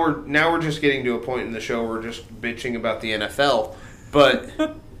 And now we're just getting to a point in the show where we're just bitching about the NFL. But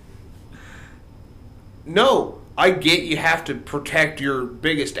no, I get you have to protect your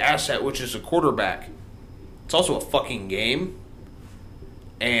biggest asset, which is a quarterback. It's also a fucking game.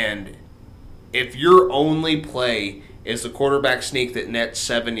 And if your only play is the quarterback sneak that nets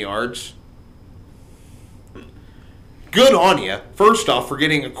 7 yards, good on you, first off, for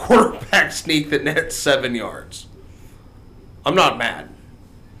getting a quarterback sneak that nets 7 yards. I'm not mad.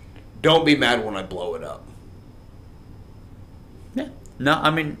 Don't be mad when I blow it up. Yeah. No, I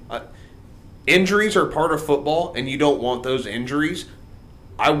mean, injuries are part of football, and you don't want those injuries.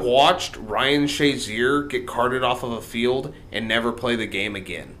 I watched Ryan Shazier get carted off of a field and never play the game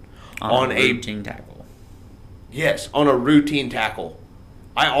again. On a routine tackle. Yes, on a routine tackle.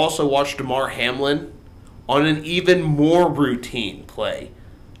 I also watched Damar Hamlin on an even more routine play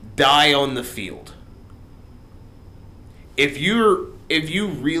die on the field. If you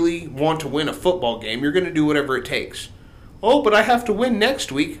really want to win a football game, you're going to do whatever it takes. Oh, but I have to win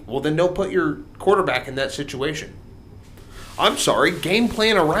next week. Well, then don't put your quarterback in that situation. I'm sorry, game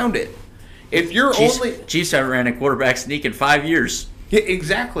plan around it. If you're Chiefs haven't ran a quarterback sneak in 5 years. Yeah,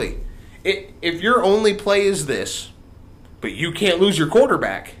 exactly. If your only play is this, but you can't lose your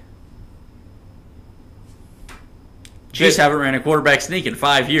quarterback. Chiefs haven't ran a quarterback sneak in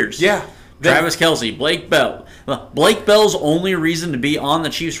 5 years. Yeah. Travis Kelce, Blake Bell. Blake Bell's only reason to be on the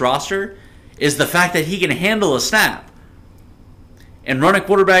Chiefs roster is the fact that he can handle a snap and run a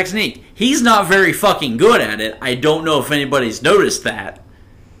quarterback sneak. He's not very fucking good at it. I don't know if anybody's noticed that.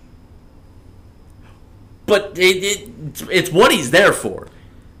 But it's what he's there for.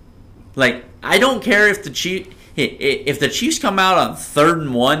 Like, I don't care if the Chiefs come out on 3rd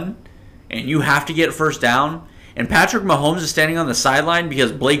and 1 and you have to get first down, and Patrick Mahomes is standing on the sideline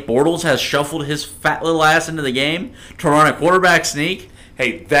because Blake Bortles has shuffled his fat little ass into the game to run a quarterback sneak.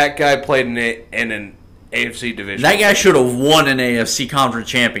 Hey, that guy played in an AFC division. That guy should have won an AFC conference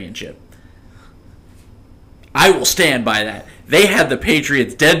championship. I will stand by that. They had the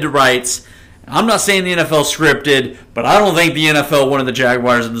Patriots dead to rights. I'm not saying the NFL scripted, but I don't think the NFL wanted the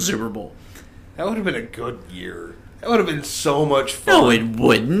Jaguars in the Super Bowl. That would have been a good year. That would have been so much fun. No, it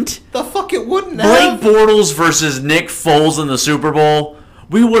wouldn't. The fuck it wouldn't Blake have. Bortles versus Nick Foles in the Super Bowl.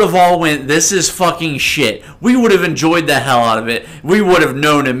 We would have all went, this is fucking shit. We would have enjoyed the hell out of it. We would have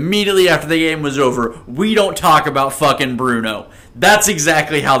known immediately after the game was over, we don't talk about fucking Bruno. That's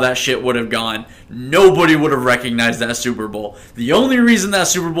exactly how that shit would have gone. Nobody would have recognized that Super Bowl. The only reason that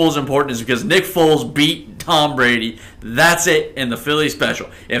Super Bowl is important is because Nick Foles beat Tom Brady. That's it in the Philly special.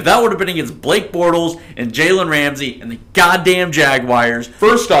 If that would have been against Blake Bortles and Jalen Ramsey and the goddamn Jaguars.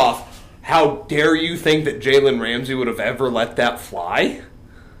 First off, how dare you think that Jalen Ramsey would have ever let that fly?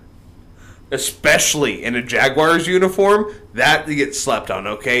 Especially in a Jaguars uniform, that gets slept on,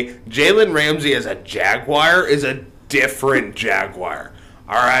 okay? Jalen Ramsey as a Jaguar is a different Jaguar,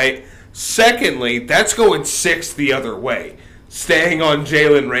 all right? Secondly, that's going 6 the other way. Staying on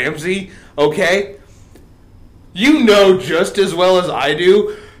Jalen Ramsey, okay? You know just as well as I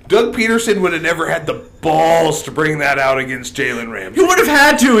do, Doug Peterson would have never had the balls to bring that out against Jalen Ramsey. He would have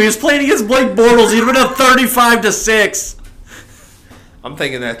had to. He was playing against Blake Bortles. He'd have been up 35-6. I'm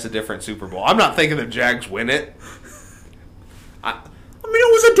thinking that's a different Super Bowl. I'm not thinking the Jags win it. I mean,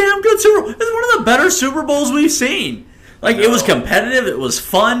 it was a damn good Super Bowl. It's one of the better Super Bowls we've seen. Like, it was competitive. It was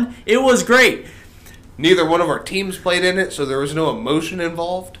fun. It was great. Neither one of our teams played in it, so there was no emotion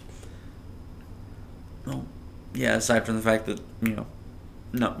involved. Well, yeah, aside from the fact that, no,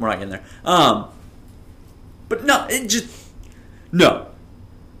 we're not getting there. But no, it just, no.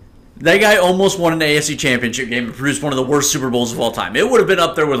 That guy almost won an AFC Championship game and produced one of the worst Super Bowls of all time. It would have been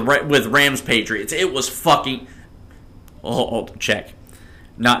up there with Rams Patriots. It was fucking. Check.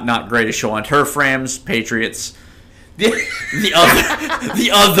 Not greatest show on turf. Rams Patriots.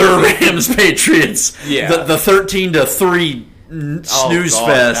 the other Rams Patriots. Yeah. The 13-3 snooze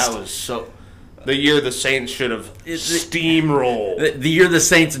fest. That was so. The year the Saints should have steamrolled. The year the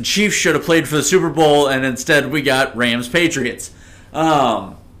Saints and Chiefs should have played for the Super Bowl, and instead we got Rams Patriots.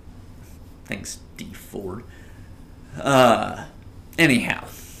 Thanks, D. Ford. Anyhow.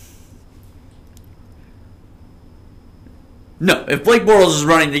 No, if Blake Bortles is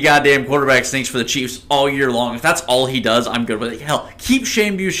running the goddamn quarterback sneaks for the Chiefs all year long, if that's all he does, I'm good with it. Hell, keep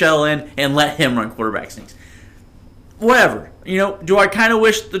Shane Buechele in and let him run quarterback sneaks. Whatever. Do I kind of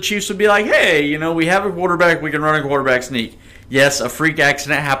wish the Chiefs would be like, hey, we have a quarterback, we can run a quarterback sneak. Yes, a freak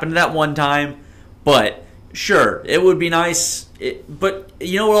accident happened that one time, but sure, it would be nice. But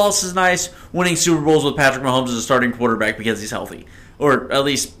you know what else is nice? Winning Super Bowls with Patrick Mahomes as a starting quarterback because he's healthy. Or at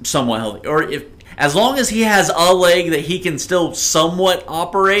least somewhat healthy. Or as long as he has a leg that he can still somewhat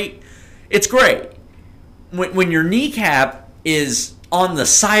operate, it's great. When your kneecap is on the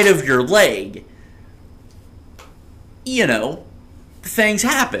side of your leg, things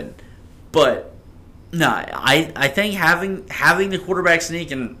happen. But no, I think having the quarterback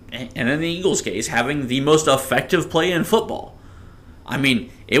sneak and in the Eagles' case, having the most effective play in football. I mean,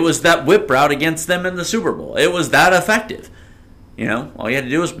 it was that whip route against them in the Super Bowl. It was that effective. All you had to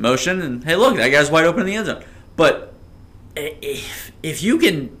do was motion and, hey, look, that guy's wide open in the end zone. But if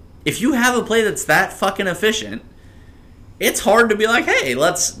you have a play that's that fucking efficient, it's hard to be like, hey,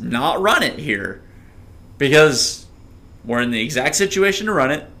 let's not run it here. Because we're in the exact situation to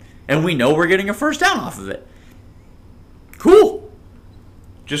run it, and we know we're getting a first down off of it. Cool.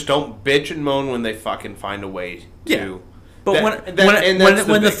 Just don't bitch and moan when they fucking find a way to. Yeah. But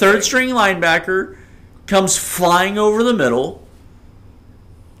when the third string linebacker comes flying over the middle,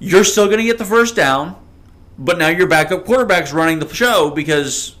 you're still going to get the first down, but now your backup quarterback's running the show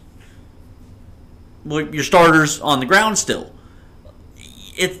because your starter's on the ground still.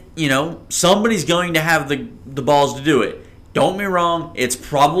 Somebody's going to have the balls to do it. Don't get me wrong, it's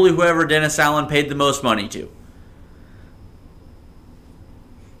probably whoever Dennis Allen paid the most money to.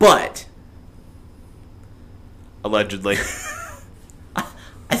 But allegedly.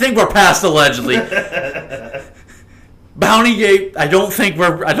 I think we're past allegedly. Bountygate, I don't think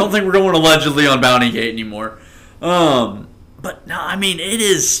we're going allegedly on Bountygate anymore. But no, I mean it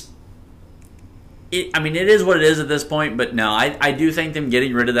is what it is at this point, but no, I do think them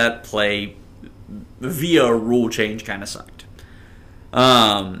getting rid of that play via a rule change kind of sucked.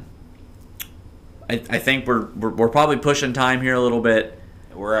 I think we're probably pushing time here a little bit.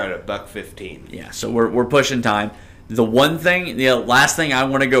 We're at $1:15. Yeah, so we're pushing time. The last thing I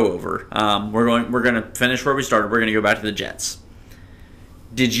want to go over, we're going to finish where we started. We're going to go back to the Jets.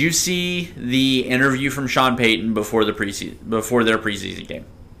 Did you see the interview from Sean Payton before their preseason game?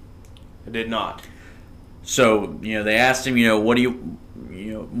 I did not. So they asked him, what are you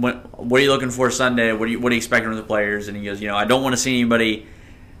looking for Sunday? What are you expecting from the players? And he goes, I don't want to see anybody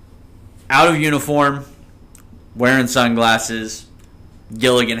out of uniform, wearing sunglasses,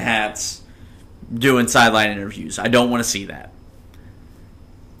 Gilligan hats, doing sideline interviews. I don't want to see that.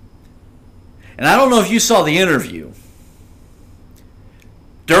 And I don't know if you saw the interview.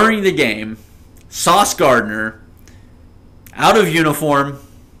 During the game, Sauce Gardner, out of uniform,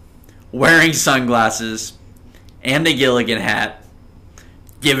 wearing sunglasses and a Gilligan hat,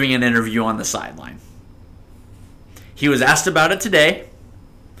 giving an interview on the sideline. He was asked about it today,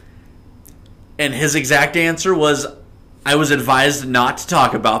 and his exact answer was, I was advised not to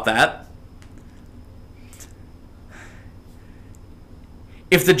talk about that.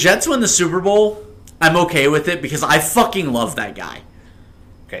 If the Jets win the Super Bowl, I'm okay with it because I fucking love that guy.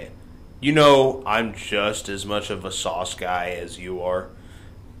 Okay. You know, I'm just as much of a Sauce guy as you are.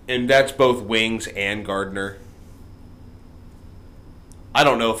 And that's both Wings and Gardner. I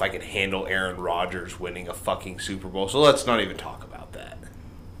don't know if I could handle Aaron Rodgers winning a fucking Super Bowl, so let's not even talk about that.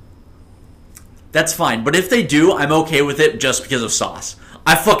 That's fine, but if they do, I'm okay with it just because of Sauce.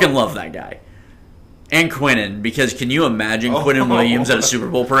 I fucking love that guy. And Quinnen, because can you imagine Quinnen Williams at a Super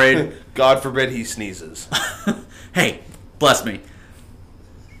Bowl parade? God forbid he sneezes. Hey, bless me.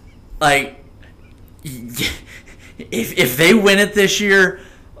 Like, if they win it this year,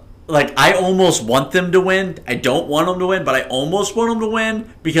 like, I almost want them to win. I don't want them to win, but I almost want them to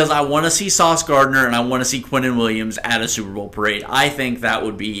win because I want to see Sauce Gardner and I want to see Quinnen Williams at a Super Bowl parade. I think that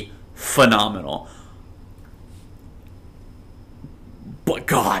would be phenomenal. But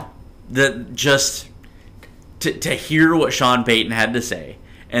God, to hear what Sean Payton had to say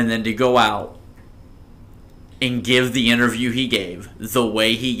and then to go out and give the interview he gave the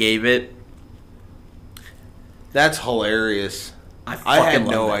way he gave it. That's hilarious. I had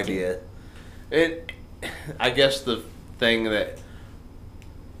no idea. I guess the thing that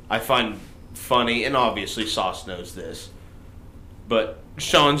I find funny, and obviously Sauce knows this, but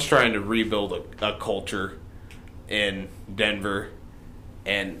Sean's trying to rebuild a culture in Denver,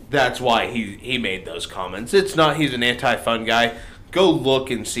 and that's why he made those comments. It's not he's an anti-fun guy. Go look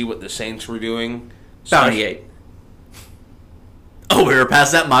and see what the Saints were doing. Bounty 8. Oh, we were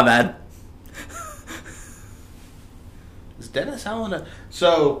past that? My bad. Is Dennis Allen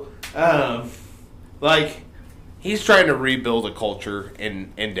So, he's trying to rebuild a culture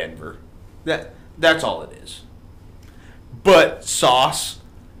in Denver. That's all it is. But Sauce,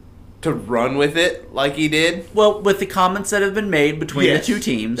 to run with it like he did. Well, with the comments that have been made between the two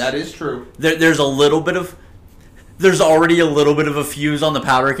teams. That is true. There's already a little bit of a fuse on the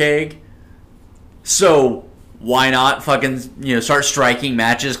powder keg. So, why not fucking, start striking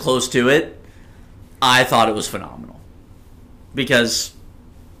matches close to it? I thought it was phenomenal. Because,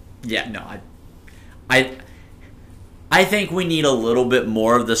 I think we need a little bit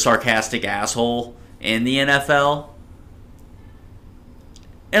more of the sarcastic asshole in the NFL.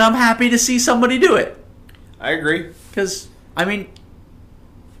 And I'm happy to see somebody do it. I agree. Because,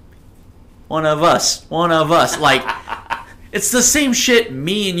 one of us. Like, it's the same shit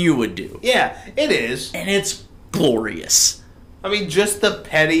me and you would do. Yeah, it is. And it's glorious. Just the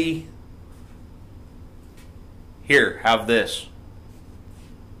petty... Here, have this.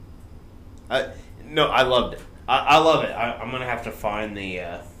 No, I loved it. I love it. I'm gonna have to find the...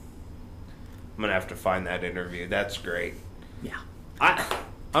 I'm gonna have to find that interview. That's great. Yeah.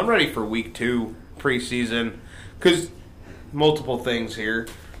 I'm ready for week 2 preseason because multiple things here.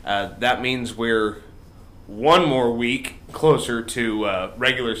 That means we're one more week closer to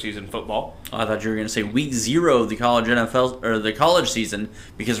regular season football. Oh, I thought you were going to say week 0 of the college NFL or the college season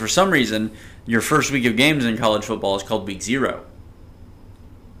because for some reason your first week of games in college football is called week 0.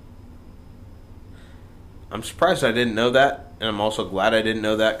 I'm surprised I didn't know that, and I'm also glad I didn't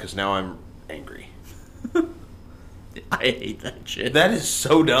know that because now I'm angry. I hate that shit. That is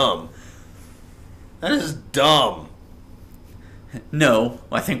so dumb. That is dumb. No,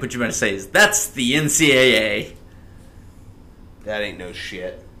 I think what you're going to say is that's the NCAA. That ain't no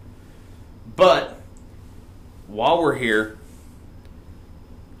shit. But while we're here,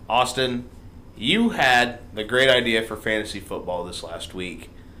 Austin, you had the great idea for fantasy football this last week.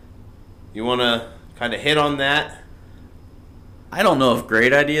 You want to kind of hit on that? I don't know if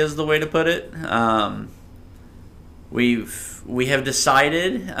great idea is the way to put it. We have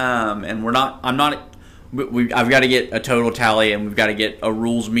decided, and I've got to get a total tally, and we've got to get a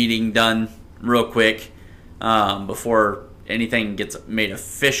rules meeting done real quick before anything gets made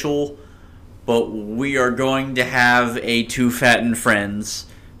official. But we are going to have a Too Fat and Friends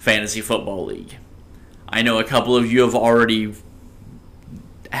Fantasy Football League. I know a couple of you have already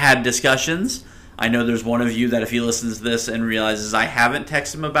had discussions. I know there's one of you that if he listens to this and realizes I haven't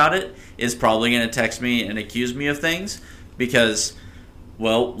texted him about it, is probably going to text me and accuse me of things because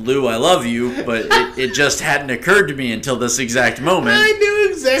Well, Lou, I love you, but it just hadn't occurred to me until this exact moment. I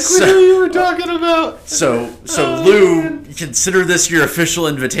knew exactly who you were talking about. So Lou, consider this your official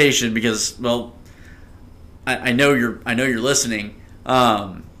invitation because, well, I know you're listening.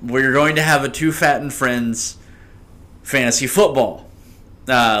 We're going to have a Too Fat and Friends fantasy football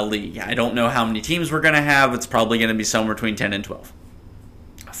league. I don't know how many teams we're going to have. It's probably going to be somewhere between 10 and 12.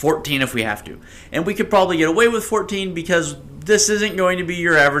 14 if we have to. And we could probably get away with 14 because this isn't going to be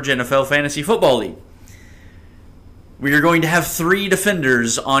your average NFL fantasy football league. We are going to have 3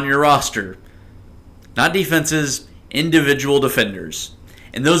 defenders on your roster. Not defenses, individual defenders.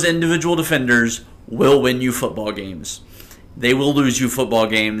 And those individual defenders will win you football games. They will lose you football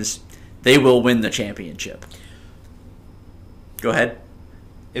games. They will win the championship. Go ahead.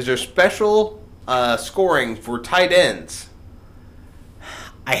 Is there special scoring for tight ends?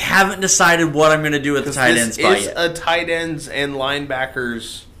 I haven't decided what I'm going to do with the tight ends by yet. This is a tight ends and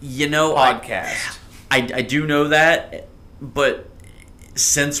linebackers podcast. I do know that, but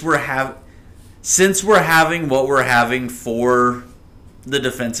since we're having what we're having for the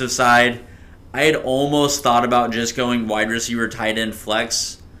defensive side, I had almost thought about just going wide receiver, tight end,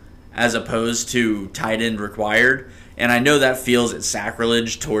 flex, as opposed to tight end required. And I know that feels it's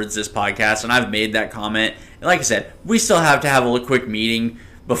sacrilege towards this podcast, and I've made that comment. And like I said, we still have to have a quick meeting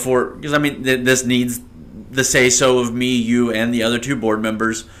before, because I mean, this needs the say-so of me, you, and the other 2 board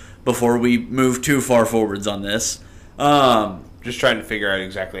members before we move too far forwards on this. Just trying to figure out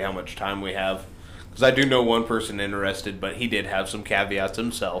exactly how much time we have, because I do know one person interested, but he did have some caveats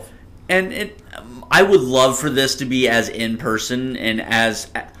himself. And I would love for this to be as in-person, and as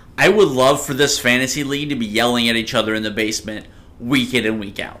I would love for this fantasy league to be yelling at each other in the basement week in and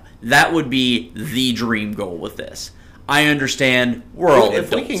week out. That would be the dream goal with this. I understand we're all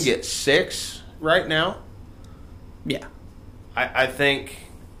adults. If we can get 6 right now, yeah, I think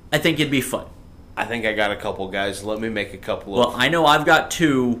it'd be fun. I think I got a couple guys. Let me make a couple of... Well, I know I've got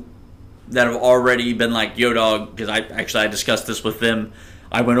 2 that have already been like, yo, dog, because I discussed this with them.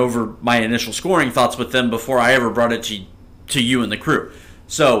 I went over my initial scoring thoughts with them before I ever brought it to you and the crew.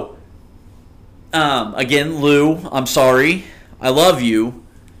 So, again, Lou, I'm sorry. I love you.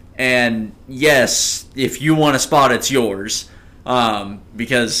 And yes, if you want a spot, it's yours.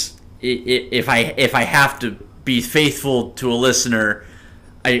 Because if I have to be faithful to a listener,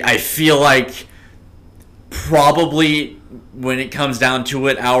 I feel like probably when it comes down to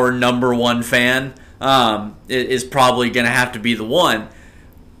it, our number 1 fan is probably going to have to be the one.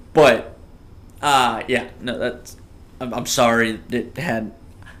 But yeah, no, I'm sorry.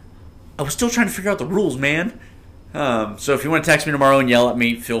 I was still trying to figure out the rules, man. So if you want to text me tomorrow and yell at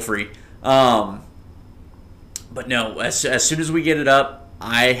me, feel free. But no, as soon as we get it up,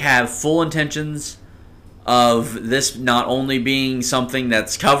 I have full intentions of this not only being something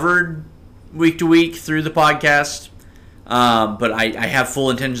that's covered week to week through the podcast, but I have full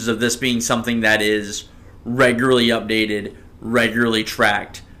intentions of this being something that is regularly updated, regularly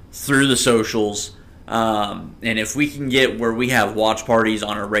tracked through the socials. And if we can get where we have watch parties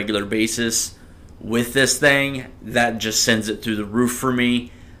on a regular basis with this thing, that just sends it through the roof for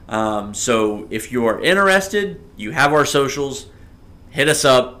me. So if you are interested, you have our socials, hit us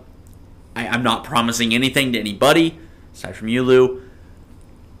up. I'm not promising anything to anybody, aside from you, Lou.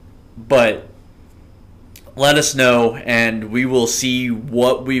 But let us know, and we will see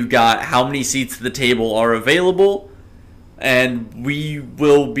what we've got, how many seats at the table are available, and we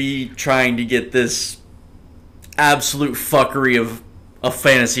will be trying to get this absolute fuckery of a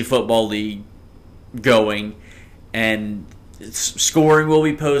fantasy football league going. And scoring will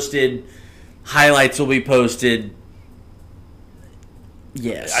be posted, highlights will be posted.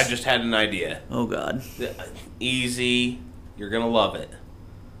 Yes. I just had an idea. Oh, God. Easy. You're going to love it.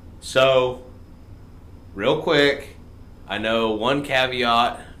 So, real quick, I know one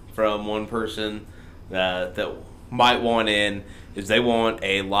caveat from one person that might want in is they want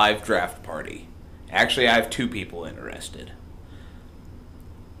a live draft party. Actually, I have 2 people interested.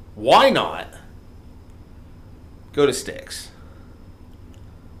 Why not go to Sticks?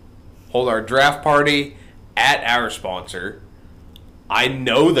 Hold our draft party at our sponsor. I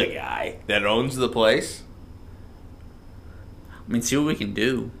know the guy that owns the place. I mean, see what we can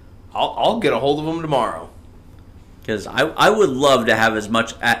do. I'll get a hold of him tomorrow. Because I would love to have as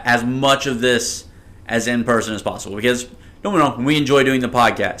much of this as in person as possible. Because, don't get me wrong, we enjoy doing the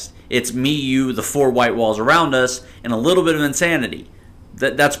podcast. It's me, you, the 4 white walls around us, and a little bit of insanity.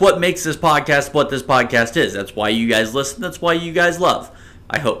 That's what makes this podcast what this podcast is. That's why you guys listen. That's why you guys love,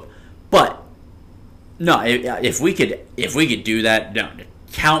 I hope. But no, if we could do that,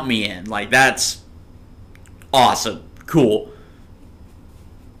 count me in. Like, that's awesome, cool.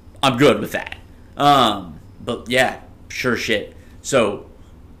 I'm good with that. But yeah, sure shit. So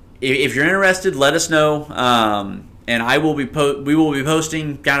if you're interested, let us know. And I will be we will be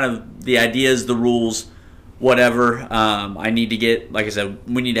posting kind of the ideas, the rules, whatever. I need to get, like I said,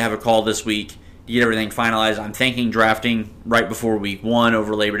 we need to have a call this week to get everything finalized. I'm thinking drafting right before week 1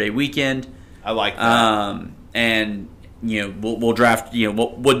 over Labor Day weekend. I like that. And we'll draft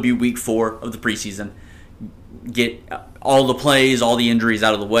what would be week 4 of the preseason. Get all the plays, all the injuries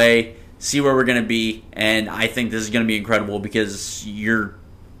out of the way. See where we're going to be, and I think this is going to be incredible because you're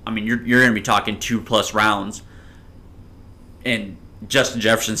going to be talking 2+ rounds, and Justin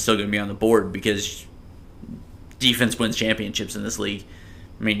Jefferson's still going to be on the board because defense wins championships in this league.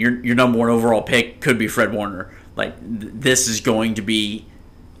 I mean, your number 1 overall pick could be Fred Warner. Like, this is going to be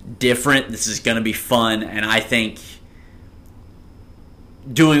different. This is going to be fun, and I think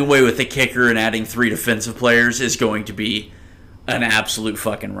doing away with the kicker and adding 3 defensive players is going to be an absolute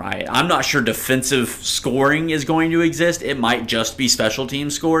fucking riot. I'm not sure defensive scoring is going to exist. It might just be special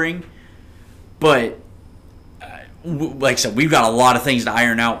team scoring. But, like I said, we've got a lot of things to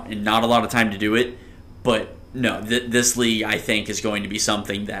iron out and not a lot of time to do it. But, no, this league, I think, is going to be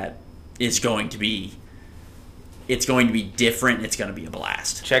something that is going to be... It's going to be different. It's going to be a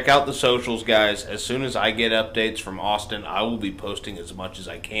blast. Check out the socials, guys. As soon as I get updates from Austin, I will be posting as much as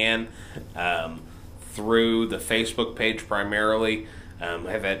I can through the Facebook page primarily.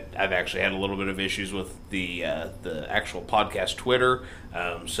 I've actually had a little bit of issues with the actual podcast Twitter.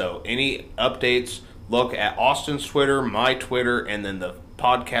 So any updates, look at Austin's Twitter, my Twitter, and then the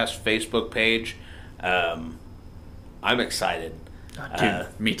podcast Facebook page. I'm excited. Dude,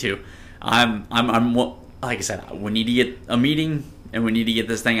 me too. I'm like I said, we need to get a meeting and we need to get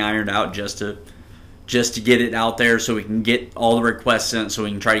this thing ironed out just to get it out there so we can get all the requests sent so we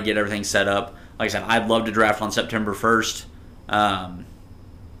can try to get everything set up. Like I said, I'd love to draft on September 1st.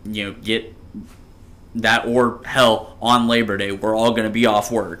 Get that, or hell, on Labor Day. We're all going to be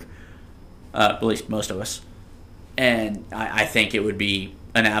off work, at least most of us. And I think it would be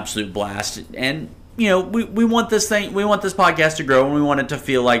an absolute blast. And we want this podcast to grow, and we want it to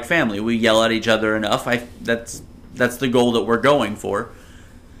feel like family. We yell at each other enough. That's the goal that we're going for.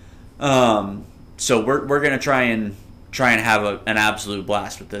 So we're gonna try and have an absolute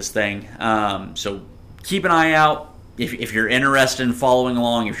blast with this thing. So keep an eye out. If you're interested in following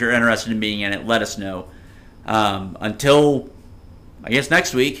along, if you're interested in being in it, let us know. Until I guess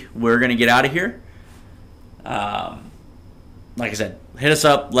next week, we're gonna get out of here. Like I said, hit us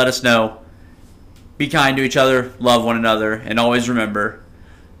up, let us know. Be kind to each other, love one another, and always remember...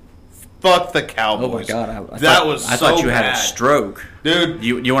 Fuck the Cowboys. Oh my God. I thought you had a stroke. Dude.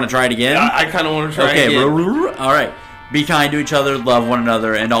 You want to try it again? I kind of want to try it again. Okay, all right. Be kind to each other, love one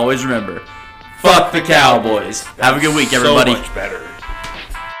another, and always remember... Fuck the Cowboys. Have a good week, everybody. So much better.